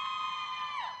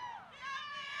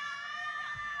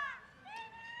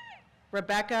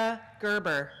 Rebecca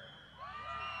Gerber.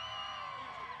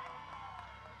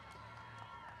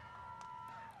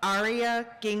 Aria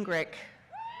Gingrich.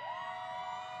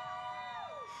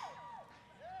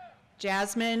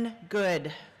 Jasmine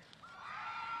Good.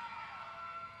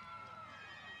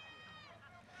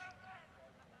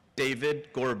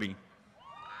 David Gorby.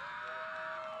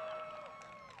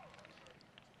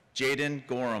 Jaden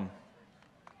Gorham.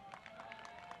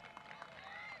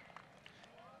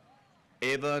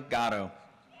 Ava Gatto.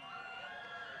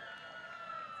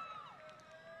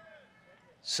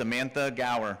 Samantha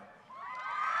Gower.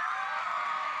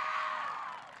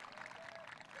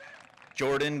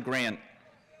 Jordan Grant.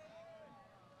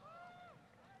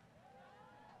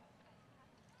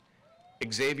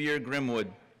 Xavier Grimwood.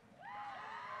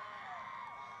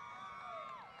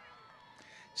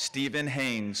 Stephen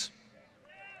Haynes.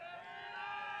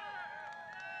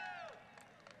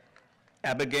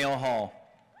 Abigail Hall.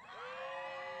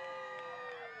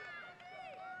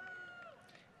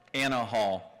 Anna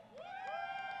Hall.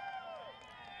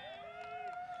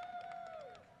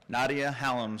 Nadia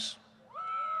Hallams.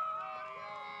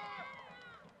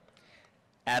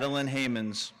 Adeline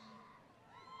Haymans.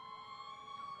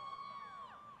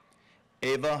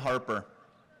 Ava Harper.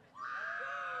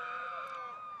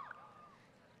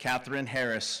 Catherine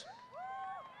Harris.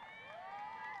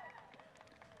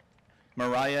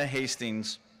 Mariah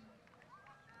Hastings.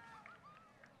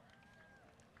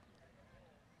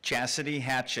 Chastity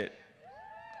Hatchett.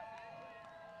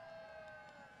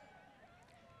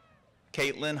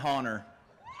 Caitlin Honor.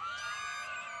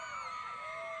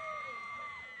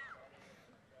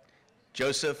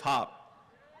 Joseph Hopp.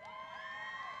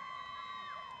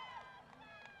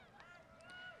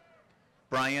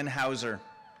 Brian Hauser.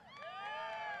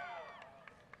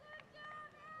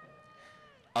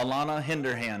 Alana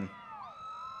Hinderhan.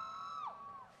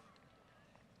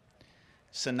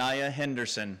 Sanaya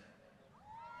Henderson.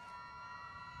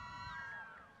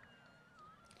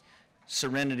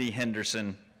 Serenity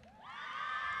Henderson.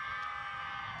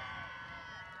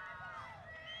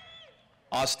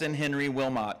 Austin Henry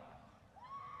Wilmot.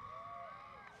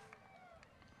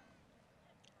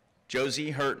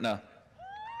 Josie Hurtna.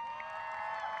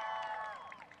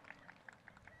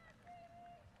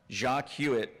 Jacques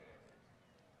Hewitt.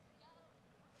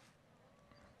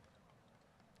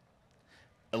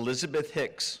 Elizabeth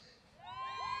Hicks.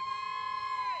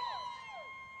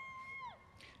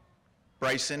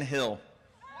 Bryson Hill.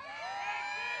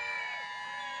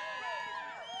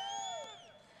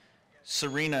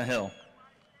 Serena Hill.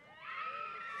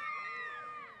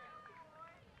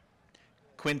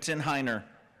 Quentin Heiner.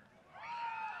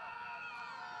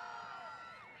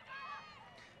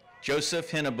 Joseph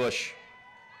Hinnebush.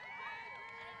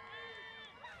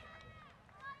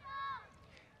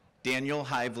 Daniel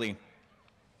Hively.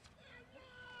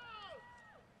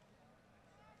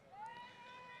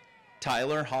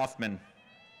 Tyler Hoffman.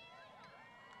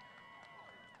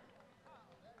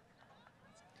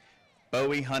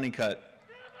 Bowie Honeycutt.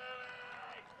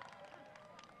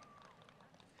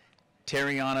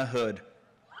 Terriana Hood.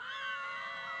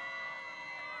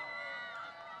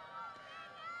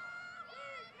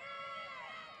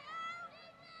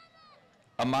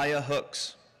 Amaya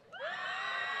Hooks.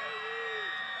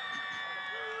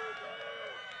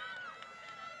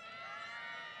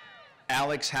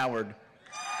 Alex Howard.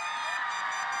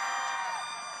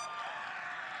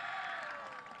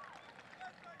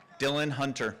 Dylan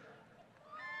Hunter.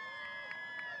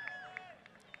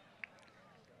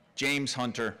 James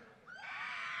Hunter.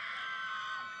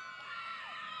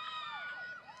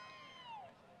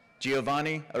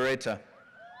 Giovanni Areta.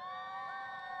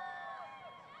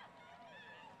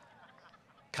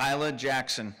 Kyla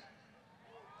Jackson.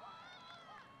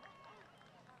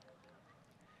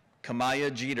 Kamaya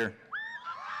Jeter.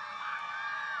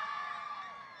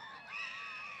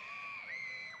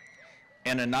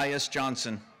 Ananias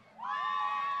Johnson.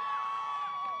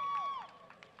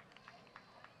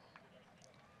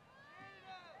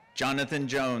 Jonathan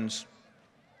Jones.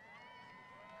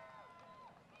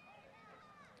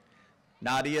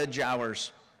 Nadia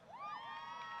Jowers.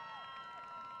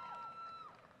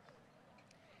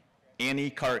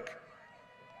 Annie Kark.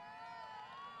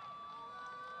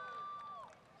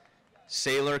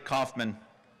 Sailor Kaufman.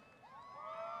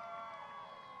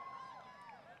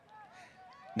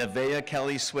 Nevaeh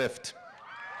Kelly Swift.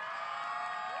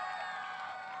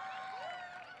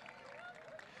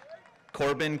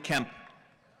 Corbin Kemp.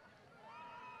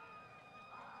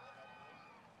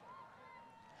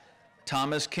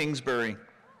 Thomas Kingsbury.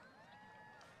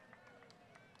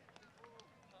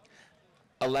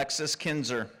 Alexis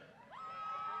Kinzer.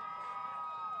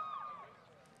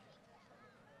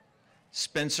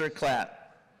 Spencer Klatt.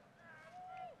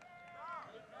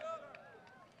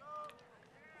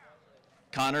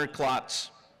 Connor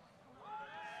Klotz.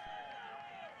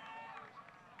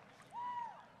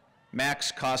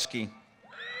 Max Koski.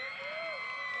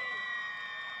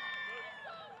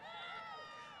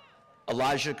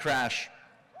 Elijah Crash.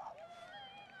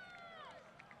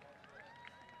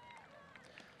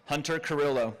 Hunter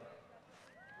Carrillo.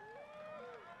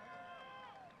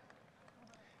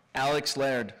 Alex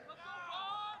Laird.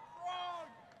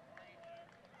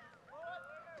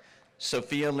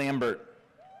 Sophia Lambert.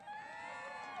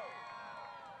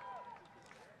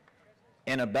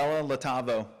 Annabella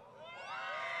Latavo.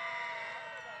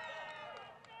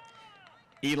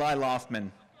 Eli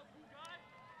Loftman.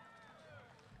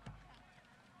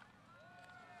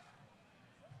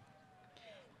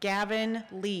 Gavin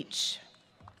Leach.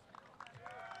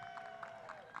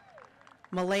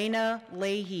 Milena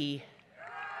Leahy.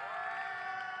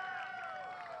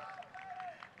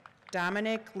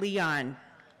 Dominic Leon.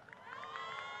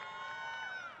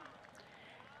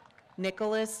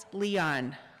 Nicholas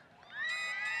Leon.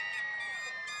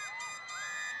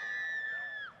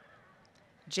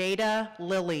 Jada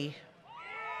Lilly.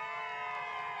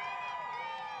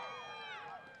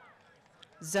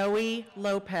 Zoe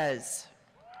Lopez.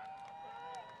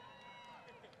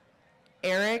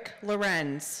 Eric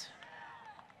Lorenz.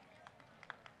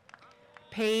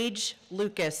 Paige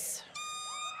Lucas.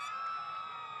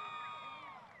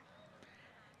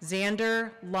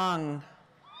 Xander Lung.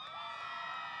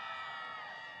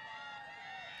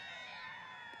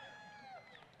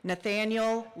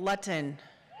 Nathaniel Lutton.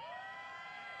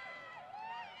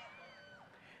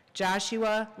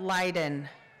 Joshua Leiden.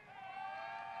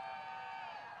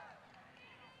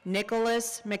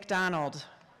 Nicholas McDonald.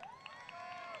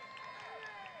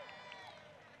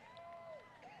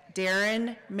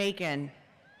 Darren Macon.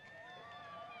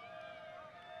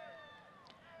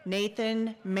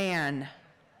 Nathan Mann.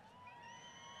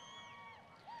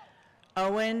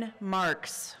 Owen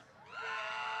Marks.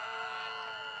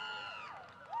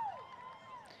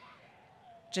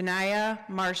 Janiyah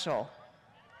Marshall.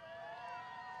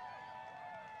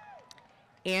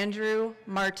 Andrew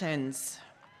Martins.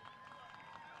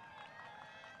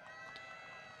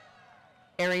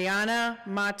 Ariana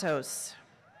Matos.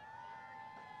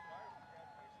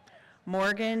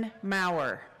 Morgan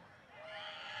Maurer.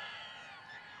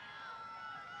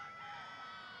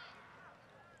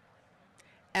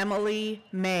 Emily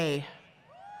May.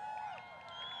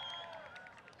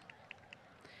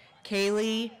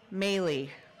 Kaylee Maley.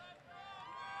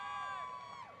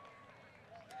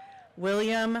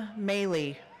 William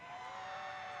Maley.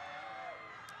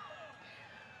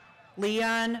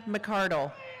 Leon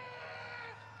McCardle.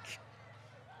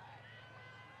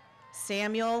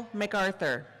 Samuel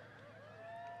MacArthur.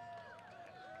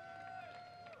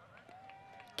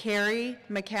 Carrie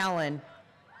McAllen.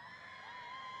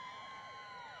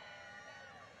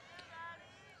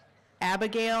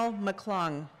 Abigail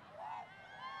McClung.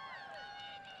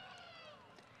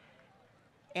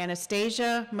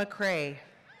 Anastasia McCrae.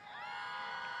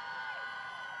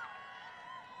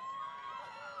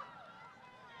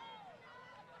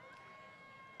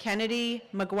 Kennedy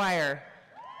McGuire.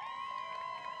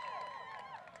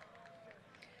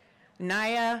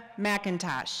 Naya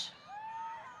McIntosh.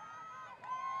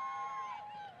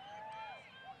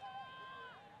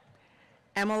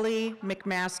 Emily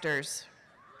McMasters.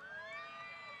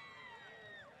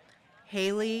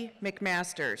 Haley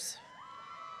McMasters.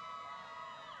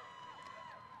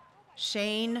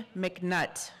 Shane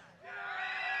McNutt.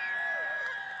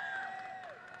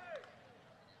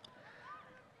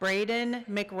 Braden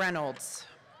McReynolds.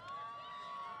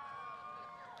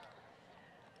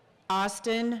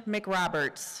 Austin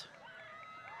McRoberts.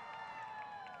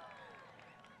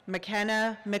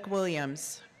 McKenna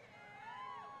McWilliams.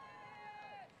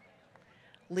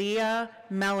 Leah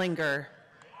Mellinger.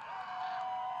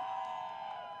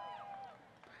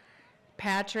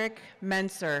 Patrick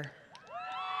Menser.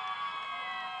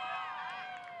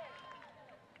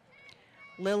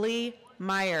 Lily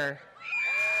Meyer.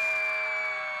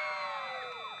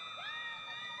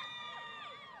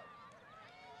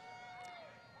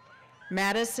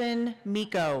 Madison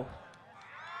Miko.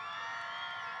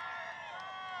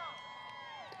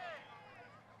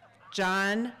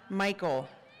 John Michael.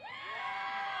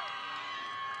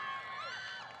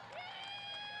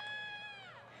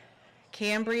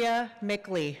 Cambria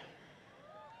Mickley.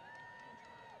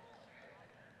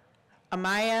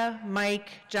 Amaya Mike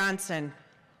Johnson.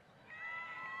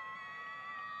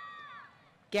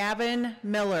 Gavin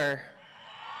Miller.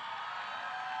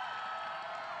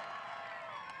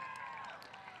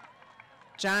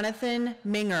 Jonathan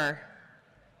Minger.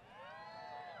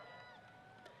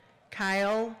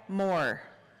 Kyle Moore.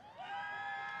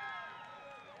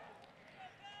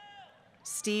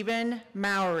 Stephen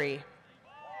Mowry.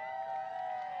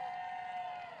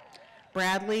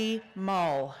 Bradley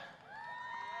Mull.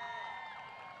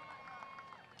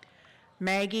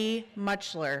 Maggie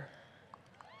Muchler.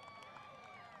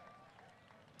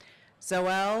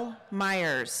 Zoelle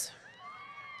Myers.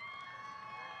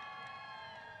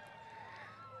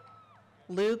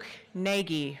 Luke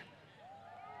Nagy.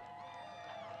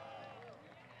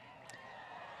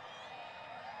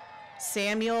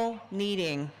 Samuel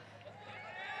Needing.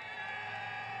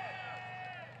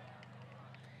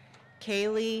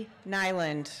 Kaylee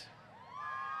Nyland.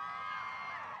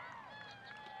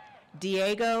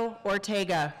 Diego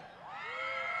Ortega.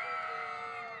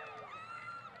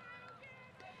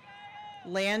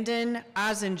 Landon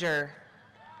Ozinger.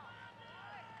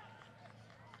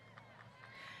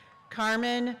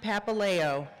 Carmen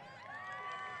Papaleo.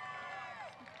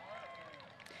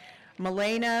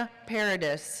 Milena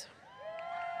Paradis.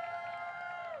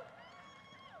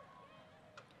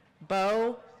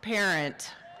 Bo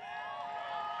Parent.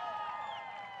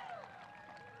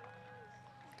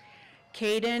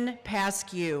 Caden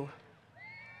Paskew.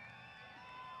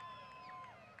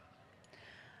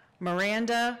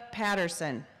 Miranda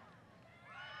Patterson.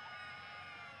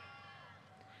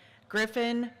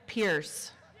 Griffin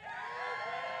Pierce.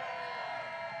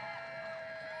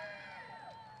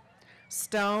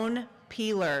 Stone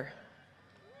Peeler.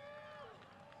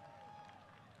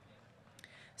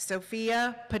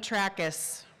 Sophia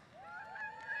Petrakis.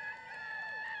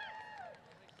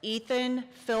 Ethan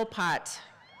Philpott.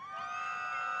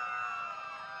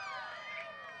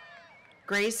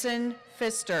 Grayson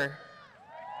Pfister.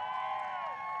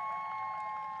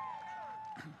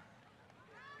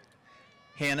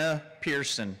 Hannah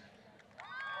Pearson.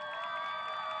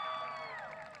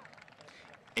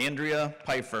 Andrea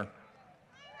Pfeiffer.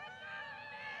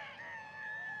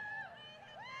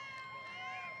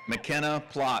 McKenna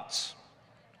Plotz.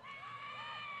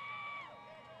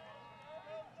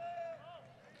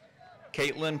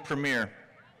 Caitlin Premier.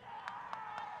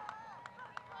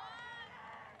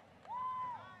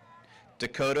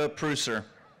 Dakota Pruser.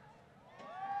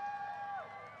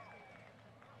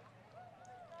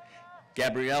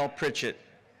 Gabrielle Pritchett.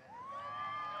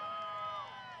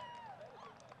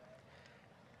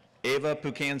 Ava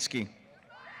Pukansky.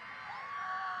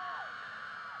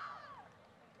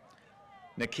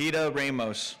 Nikita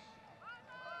Ramos.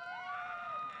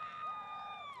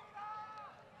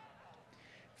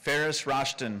 Ferris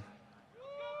Roshton.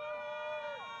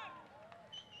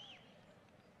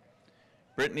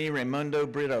 Brittany Raimundo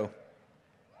Brito.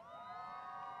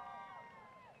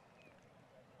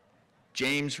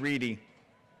 James Reedy.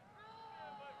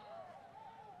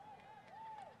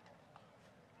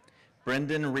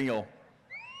 Brendan Reel.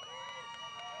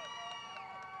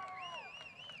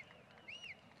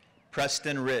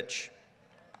 Preston Rich.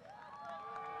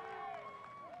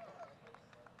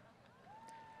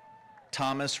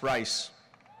 Thomas Rice.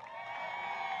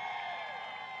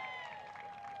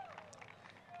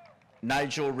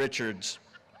 Nigel Richards.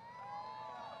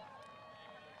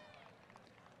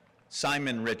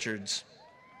 Simon Richards.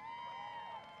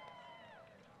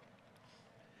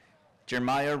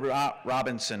 Jeremiah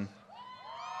Robinson.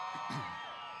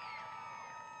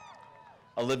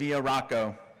 Olivia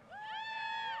Rocco.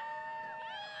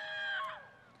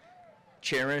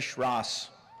 Cherish Ross.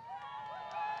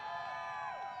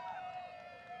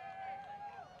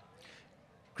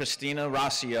 Christina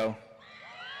Rossio.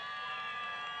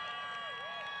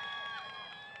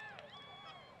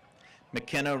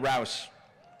 McKenna Rouse.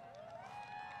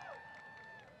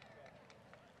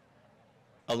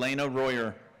 Elena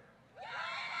Royer.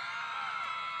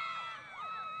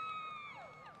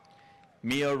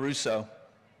 Mia Russo.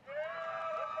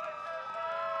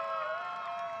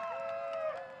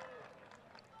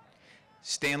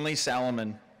 Stanley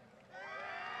Salomon.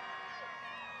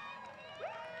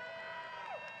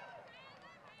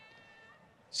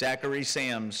 Zachary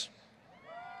Sams.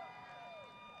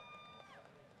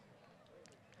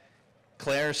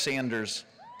 Claire Sanders.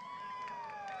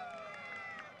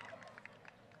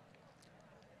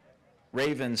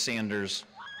 Raven Sanders.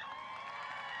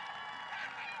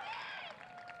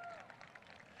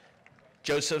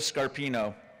 Joseph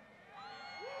Scarpino.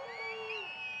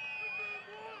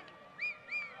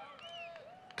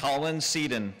 Colin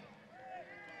Seaton.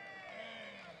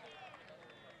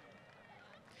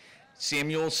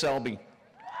 Samuel Selby.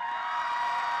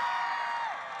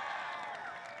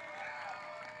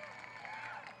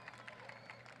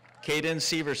 Caden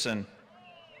Severson.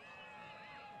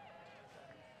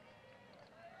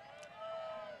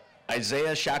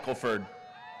 Isaiah Shackelford.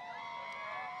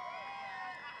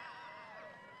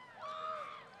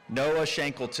 Noah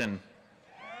Shankleton.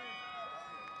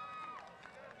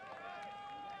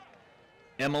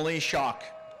 Emily Schock.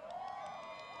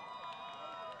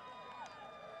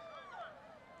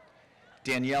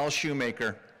 Danielle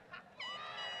Shoemaker.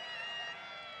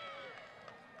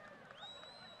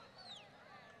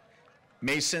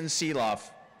 Mason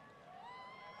Seeloff.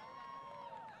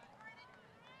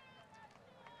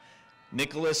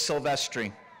 Nicholas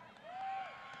Silvestri.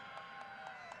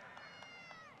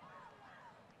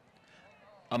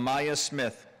 Amaya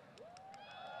Smith.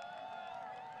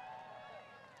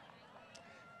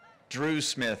 Drew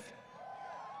Smith.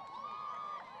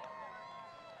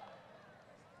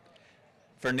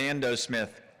 Fernando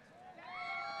Smith.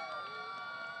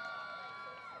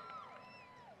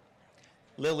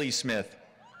 Lily Smith.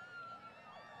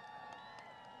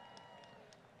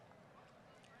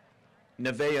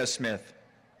 Nevaeh Smith.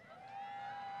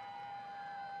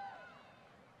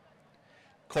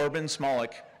 Corbin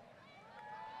Smolik.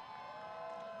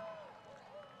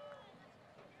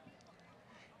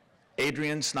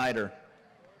 Adrian Snyder.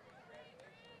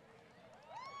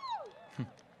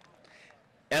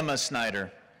 Emma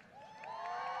Snyder.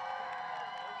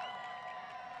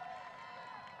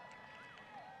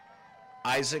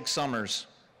 Isaac Summers.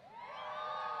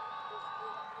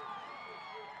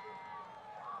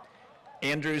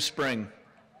 Andrew Spring.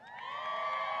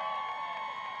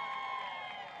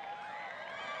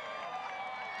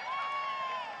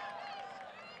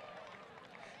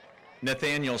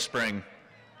 Nathaniel Spring.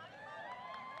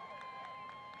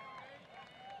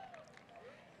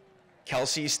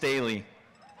 Kelsey Staley.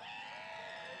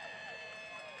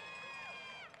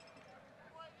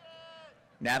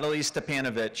 Natalie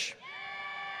Stepanovich.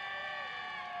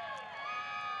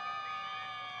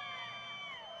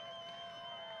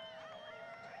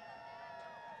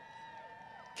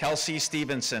 Kelsey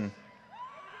Stevenson.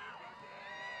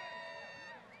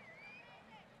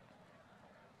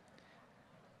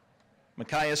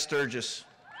 Micaiah Sturgis.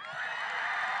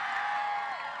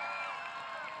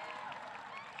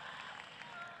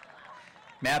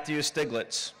 Matthew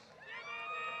Stiglitz.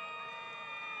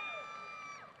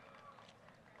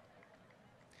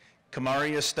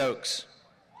 Kamaria Stokes.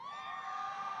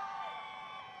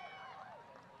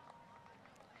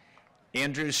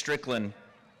 Andrew Strickland.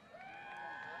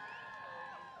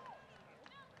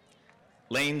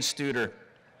 Lane Studer.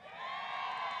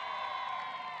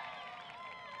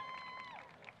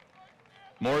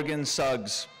 Morgan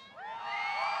Suggs.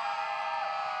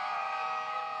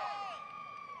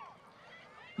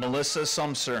 Melissa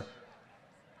Sumser.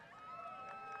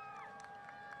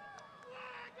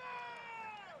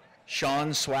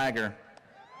 Sean Swagger.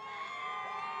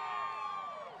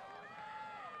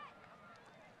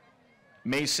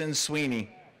 Mason Sweeney.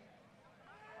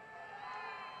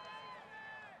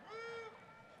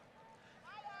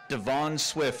 Devon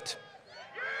Swift.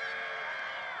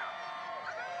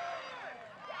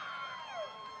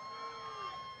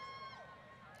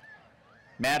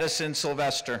 Madison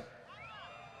Sylvester.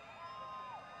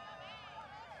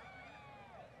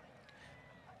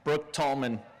 Brooke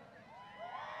Tallman.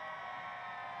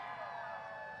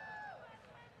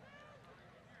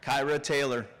 Kyra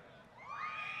Taylor.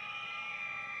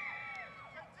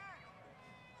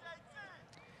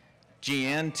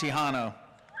 Jeanne Tijano.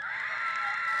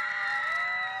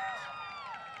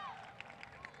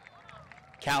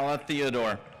 Calla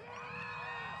Theodore.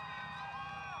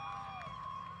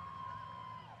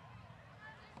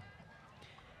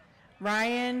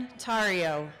 Ryan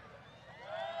Tario.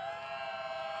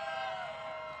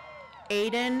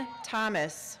 Aiden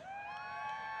Thomas.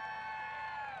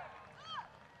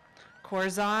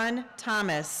 Corzon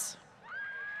Thomas.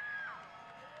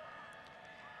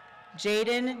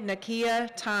 Jaden Nakia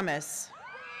Thomas.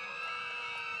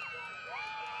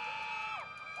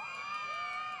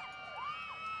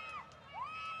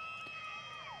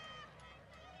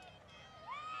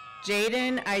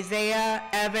 Jaden Isaiah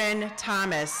Evan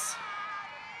Thomas.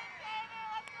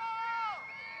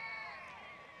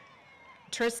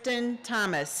 Tristan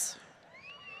Thomas.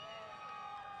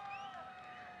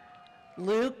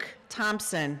 Luke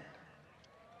Thompson.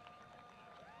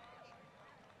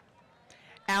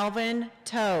 Alvin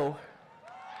Toe.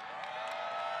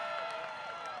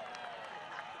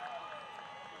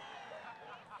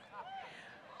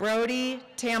 Brody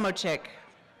Tamochik.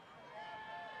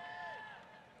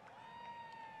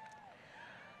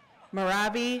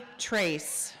 Maravi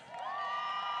Trace.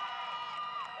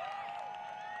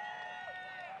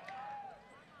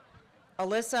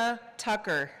 Alyssa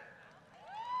Tucker.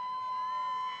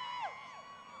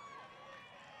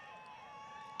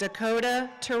 Dakota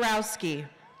Turowski.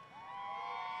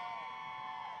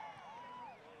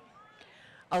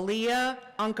 Aaliyah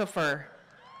Unkefer.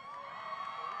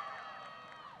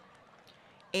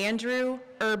 Andrew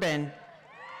Urban.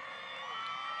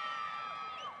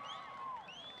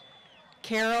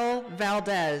 Carol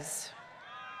Valdez.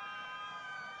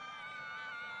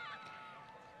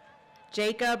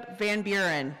 Jacob Van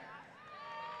Buren.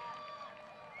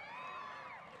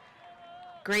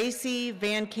 Gracie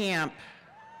Van Camp.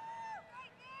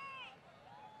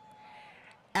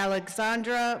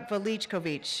 Alexandra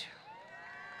Velichkovich.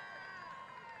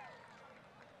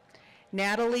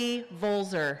 Natalie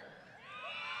Volzer.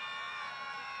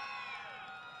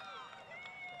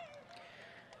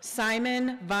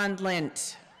 Simon Von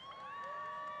Lint.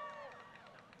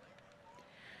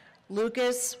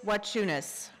 Lucas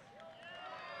Wachunas.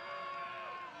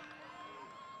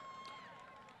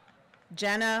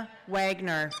 Jenna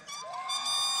Wagner.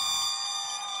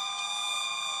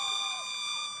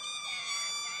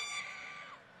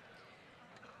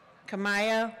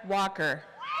 Kamaya Walker.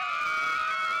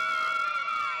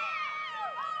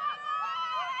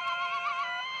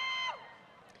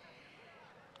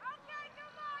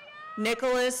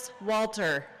 Nicholas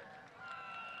Walter.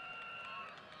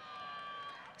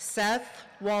 Seth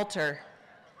Walter.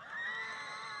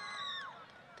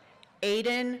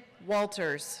 Aiden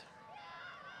Walters.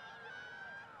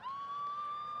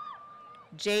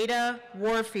 Jada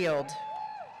Warfield.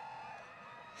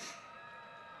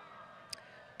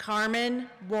 Carmen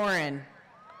Warren.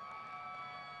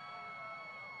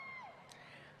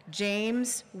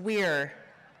 James Weir.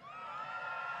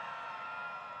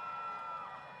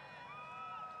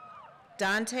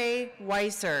 Dante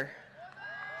Weiser.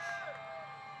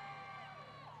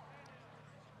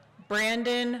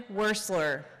 Brandon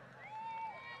Wursler.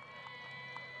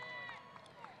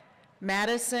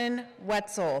 Madison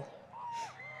Wetzel.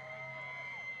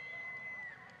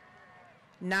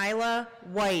 Nyla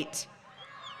White.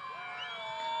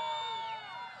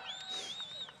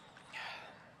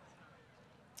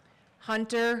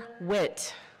 Hunter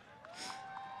Witt.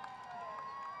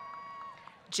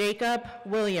 Jacob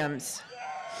Williams.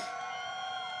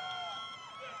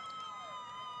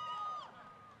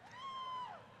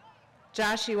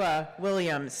 Joshua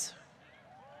Williams.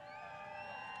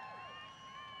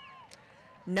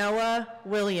 Noah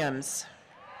Williams.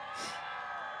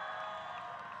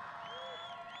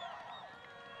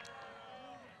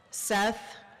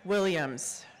 Seth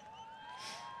Williams.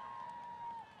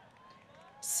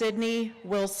 Sydney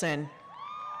Wilson.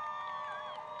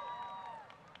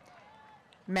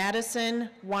 Madison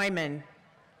Wyman.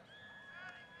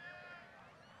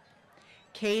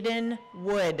 Caden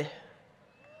Wood.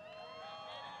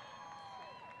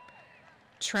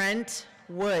 Trent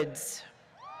Woods.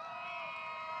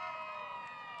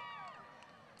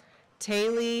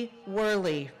 Taylor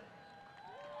Worley.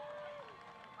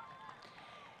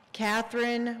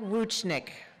 Catherine Wuchnick.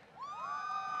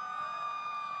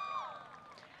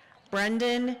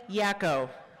 Brendan Yacko.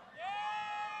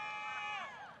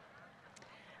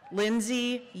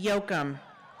 Lindsay Yoakum.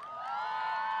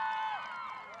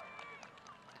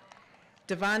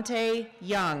 Devontae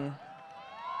Young.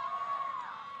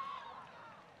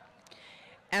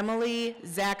 Emily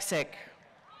Zaksic.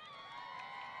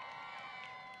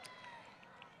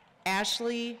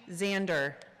 Ashley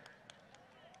Zander.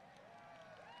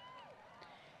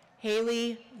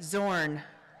 Haley Zorn.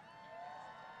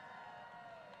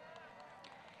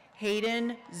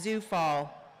 Hayden Zufall.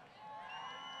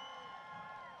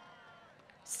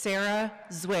 Sarah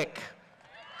Zwick.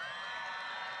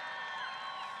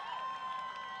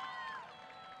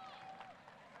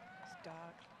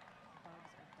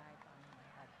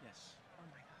 Yes. Oh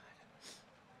my God.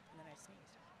 And then I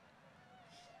sneezed.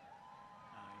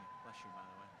 Bless you, by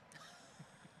the way.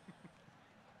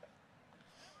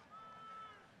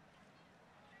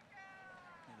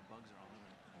 Yeah, the bugs are all over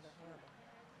the place. Oh, they're horrible.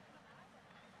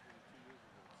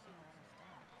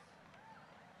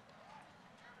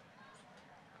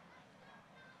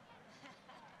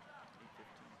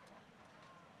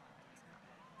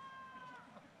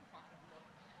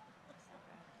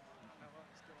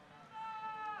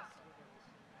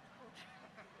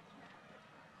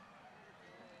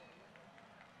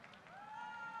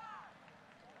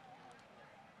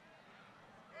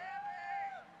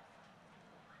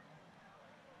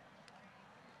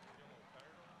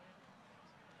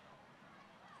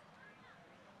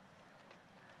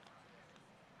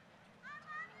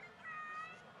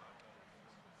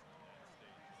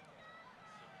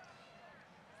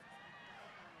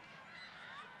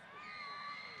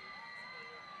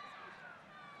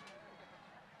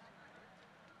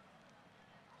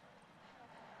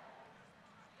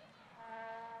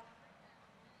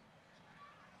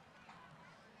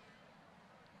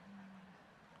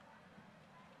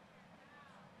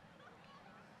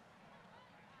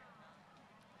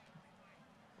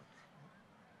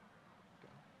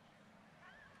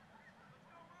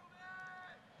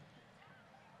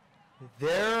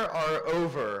 There are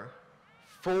over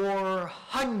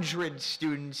 400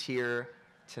 students here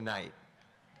tonight.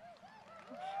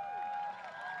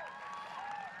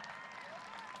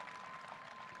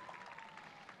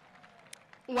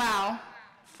 Wow,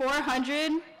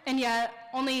 400, and yet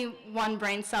only one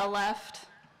brain cell left.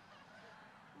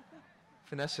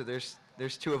 Vanessa, there's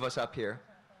two of us up here.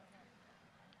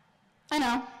 I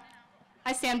know.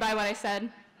 I stand by what I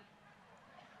said.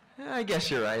 I guess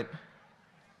you're right.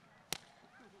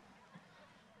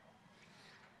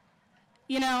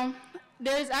 You know,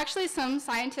 there's actually some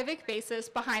scientific basis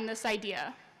behind this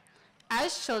idea.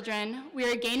 As children, we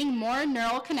are gaining more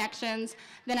neural connections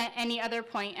than at any other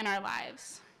point in our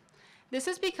lives. This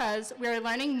is because we are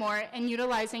learning more and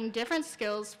utilizing different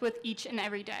skills with each and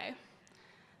every day.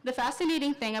 The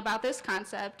fascinating thing about this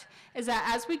concept is that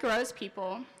as we grow as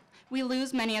people, we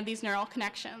lose many of these neural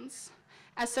connections,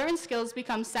 as certain skills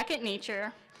become second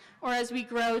nature, or as we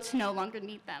grow to no longer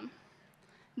need them.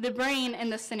 The brain in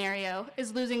this scenario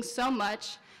is losing so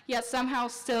much, yet somehow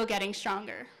still getting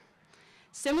stronger.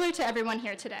 Similar to everyone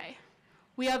here today,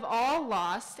 we have all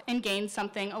lost and gained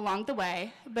something along the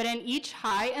way, but in each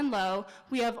high and low,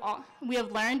 we have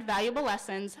learned valuable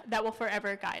lessons that will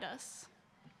forever guide us.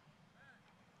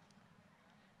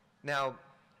 Now,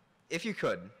 if you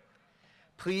could,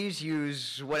 please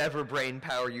use whatever brain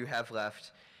power you have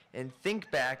left and think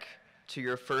back to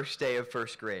your first day of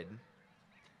first grade.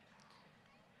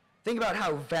 Think about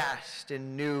how vast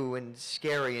and new and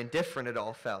scary and different it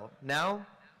all felt. Now,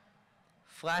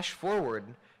 flash forward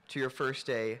to your first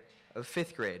day of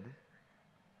fifth grade.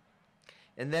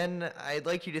 And then I'd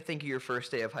like you to think of your first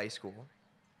day of high school.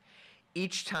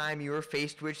 Each time you were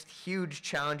faced with huge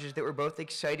challenges that were both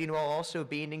exciting while also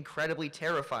being incredibly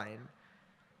terrifying.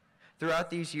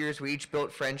 Throughout these years, we each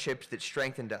built friendships that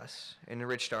strengthened us and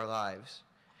enriched our lives,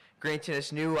 granting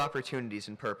us new opportunities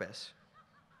and purpose.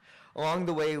 Along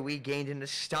the way, we gained an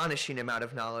astonishing amount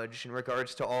of knowledge in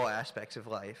regards to all aspects of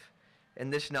life,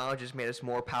 and this knowledge has made us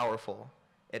more powerful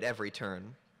at every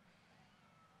turn.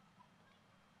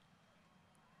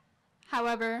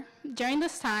 However, during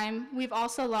this time, we've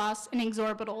also lost an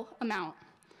exorbitant amount.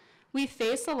 We've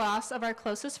faced the loss of our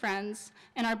closest friends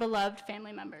and our beloved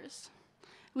family members.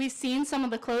 We've seen some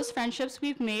of the close friendships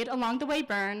we've made along the way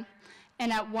burn,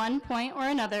 and at one point or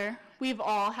another, we've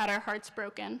all had our hearts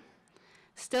broken.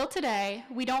 Still today,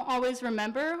 we don't always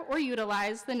remember or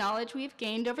utilize the knowledge we've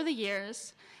gained over the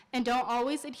years, and don't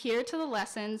always adhere to the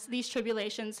lessons these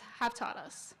tribulations have taught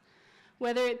us,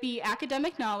 whether it be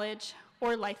academic knowledge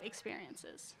or life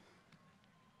experiences.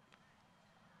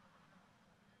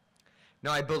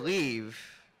 Now, I believe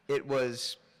it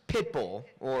was Pitbull,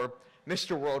 or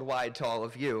Mr. Worldwide to all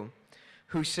of you,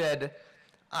 who said,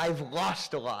 "I've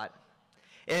lost a lot,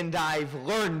 and I've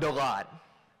learned a lot,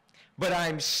 but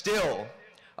I'm still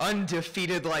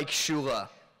undefeated like Shula."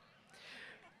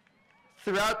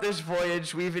 Throughout this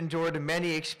voyage, we've endured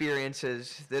many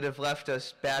experiences that have left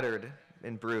us battered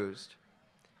and bruised,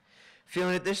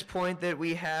 feeling at this point that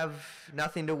we have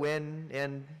nothing to win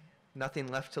and nothing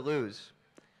left to lose.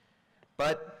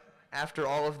 But after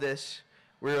all of this,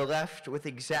 we're left with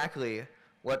exactly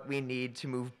what we need to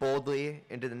move boldly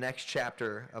into the next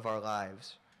chapter of our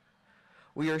lives.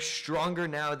 We are stronger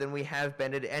now than we have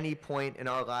been at any point in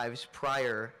our lives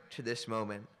prior to this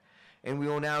moment, and we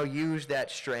will now use that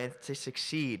strength to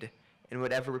succeed in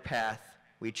whatever path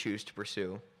we choose to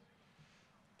pursue.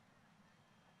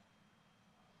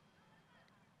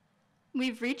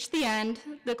 We've reached the end,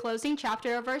 the closing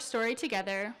chapter of our story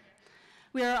together.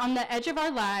 We are on the edge of our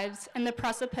lives and the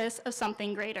precipice of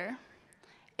something greater.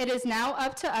 It is now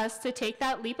up to us to take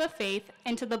that leap of faith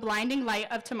into the blinding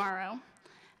light of tomorrow.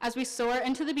 As we soar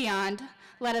into the beyond,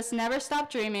 let us never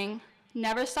stop dreaming,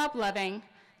 never stop loving,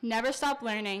 never stop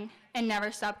learning, and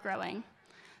never stop growing.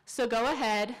 So go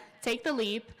ahead, take the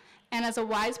leap, and as a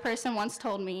wise person once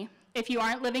told me, if you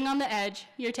aren't living on the edge,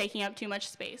 you're taking up too much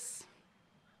space.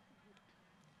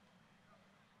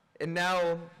 And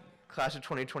now, class of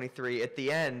 2023, at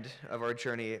the end of our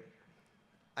journey,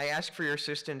 I ask for your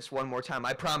assistance one more time.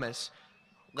 I promise.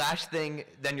 Last thing,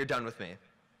 then you're done with me.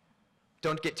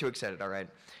 Don't get too excited, all right?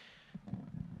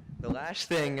 The last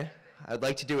thing I'd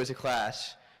like to do as a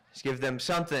class is give them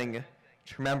something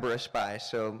to remember us by,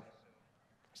 so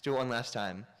let's do it one last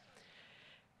time.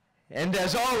 And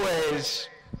as always,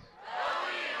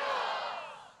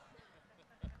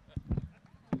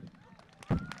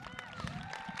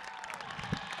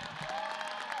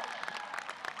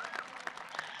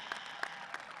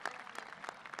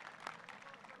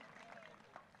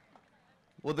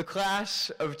 will the class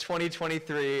of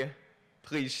 2023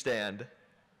 please stand?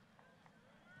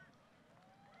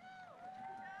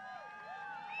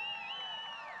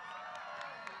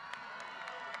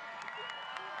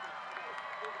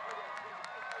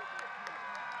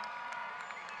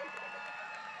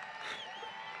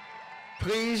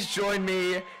 please join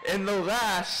me in the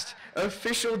last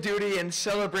official duty and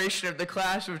celebration of the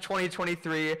class of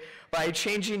 2023 by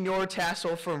changing your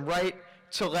tassel from right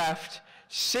to left,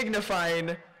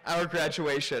 signifying our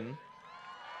graduation.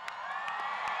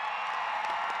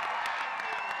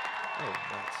 Oh,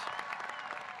 nuts.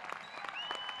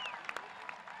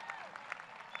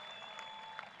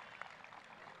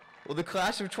 Will the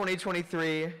class of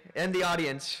 2023 and the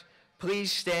audience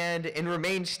please stand and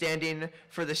remain standing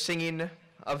for the singing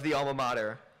of the alma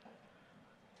mater?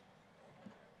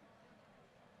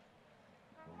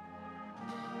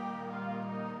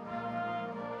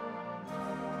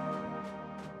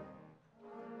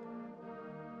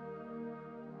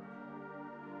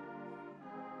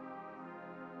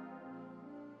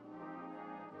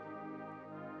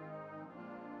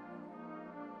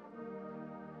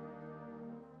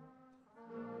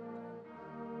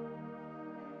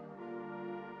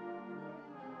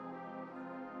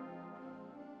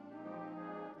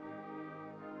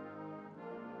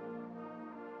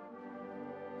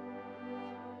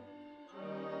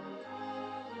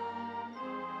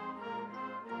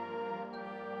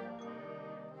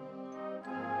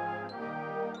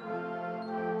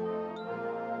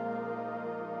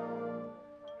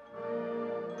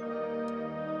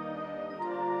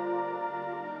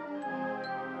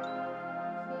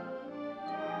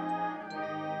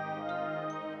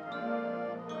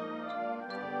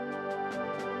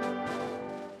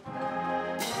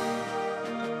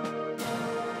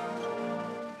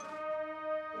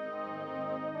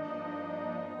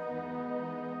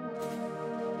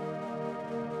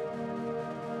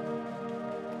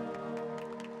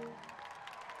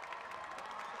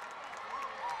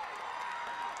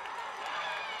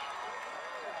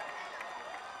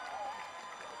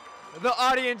 The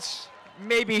audience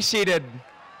may be seated.